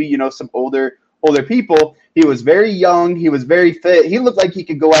is maybe, some older people. He was very young. He was very fit. He looked like he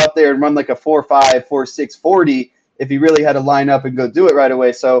could go out there and run like a 4.5, 4.6 40 if he really had to line up and go do it right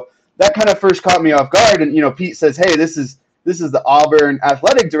away. So that kind of first caught me off guard. And, Pete says, hey, this is the Auburn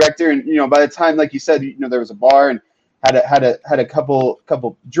athletic director. And, by the time, like you said, there was a bar and had a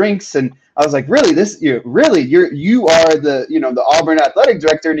couple drinks. And I was like, really, you are the Auburn athletic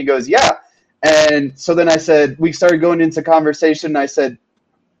director. And he goes, yeah. And so then I said, we started going into conversation. And I said,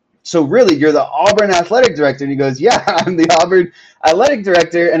 so really, you're the Auburn athletic director? And he goes, yeah, I'm the Auburn athletic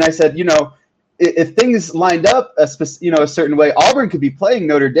director. And I said, if things lined up a certain way, Auburn could be playing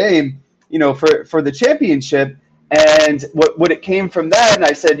Notre Dame, for the championship. And what it came from that, and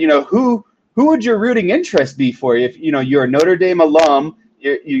I said, who would your rooting interest be for you? If you're a Notre Dame alum,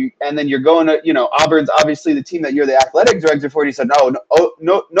 and then you're going to, Auburn's obviously the team that you're the athletic director for. And he said,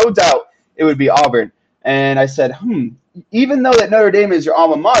 no doubt it would be Auburn. And I said, even though that Notre Dame is your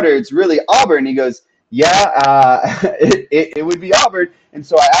alma mater, it's really Auburn. He goes, yeah, it would be Auburn. And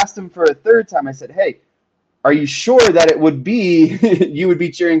so I asked him for a third time. I said, hey, are you sure that it would be you would be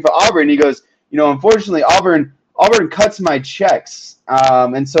cheering for Auburn? He goes, unfortunately, Auburn cuts my checks.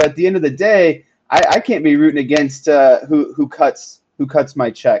 And so at the end of the day, I can't be rooting against who cuts my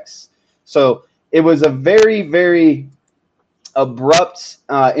checks. So it was a very, very abrupt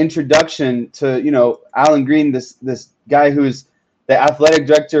introduction to, Alan Green, this guy who's the athletic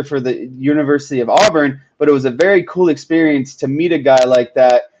director for the University of Auburn. But it was a very cool experience to meet a guy like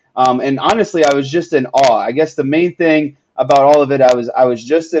that. And honestly, I was just in awe. I guess the main thing about all of it, I was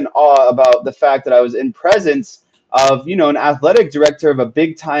just in awe about the fact that I was in presence of, an athletic director of a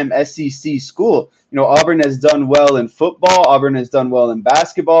big-time SEC school. Auburn has done well in football. Auburn has done well in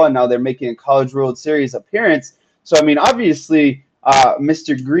basketball, and now they're making a College World Series appearance. So, obviously,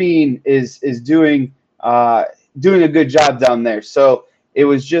 Mr. Green is doing a good job down there. So it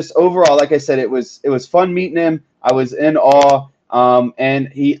was just overall, like I said, it was fun meeting him. I was in awe.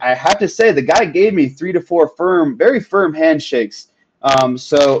 And I have to say, the guy gave me 3 to 4 very firm handshakes.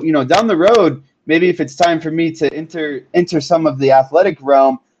 So, down the road, maybe if it's time for me to enter some of the athletic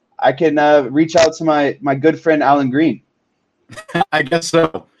realm, I can reach out to my good friend Alan Green. I guess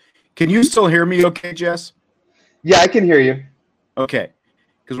so. Can you still hear me okay, Jess? Yeah, I can hear you. Okay.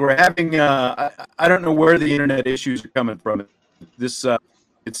 Because we're having, I don't know where the internet issues are coming from. This,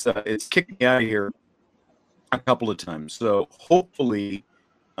 it's kicked me out of here a couple of times. So hopefully,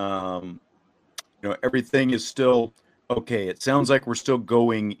 everything is still okay. It sounds like we're still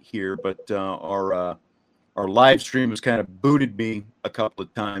going here, but our live stream has kind of booted me a couple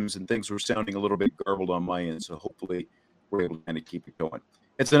of times, and things were sounding a little bit garbled on my end. So hopefully, we're able to kind of keep it going.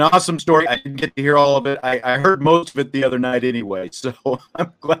 It's an awesome story. I didn't get to hear all of it. I heard most of it the other night anyway. So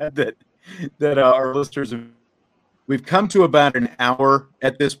I'm glad that our listeners have. We've come to about an hour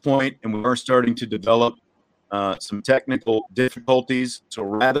at this point, and we are starting to develop some technical difficulties. So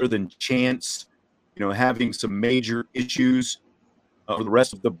rather than chance, having some major issues for the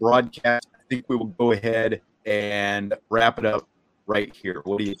rest of the broadcast, I think we will go ahead and wrap it up right here.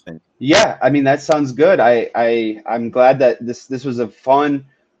 What do you think? Yeah, I mean, that sounds good. I'm glad that this was a fun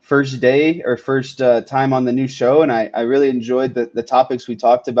first day or first time on the new show, and I really enjoyed the topics we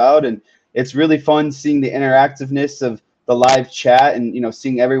talked about, and it's really fun seeing the interactiveness of the live chat and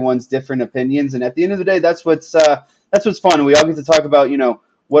seeing everyone's different opinions. And at the end of the day, that's what's fun. We all get to talk about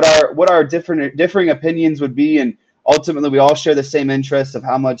what our differing opinions would be, and ultimately we all share the same interests of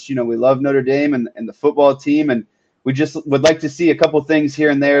how much we love Notre Dame and the football team, and we just would like to see a couple things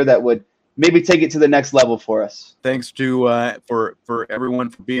here and there that would maybe take it to the next level for us. Thanks to for everyone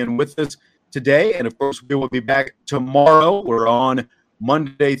for being with us today, and of course we will be back tomorrow. We're on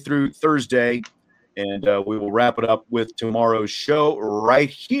Monday through Thursday, and we will wrap it up with tomorrow's show right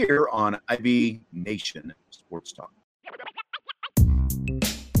here on IB Nation Sports Talk.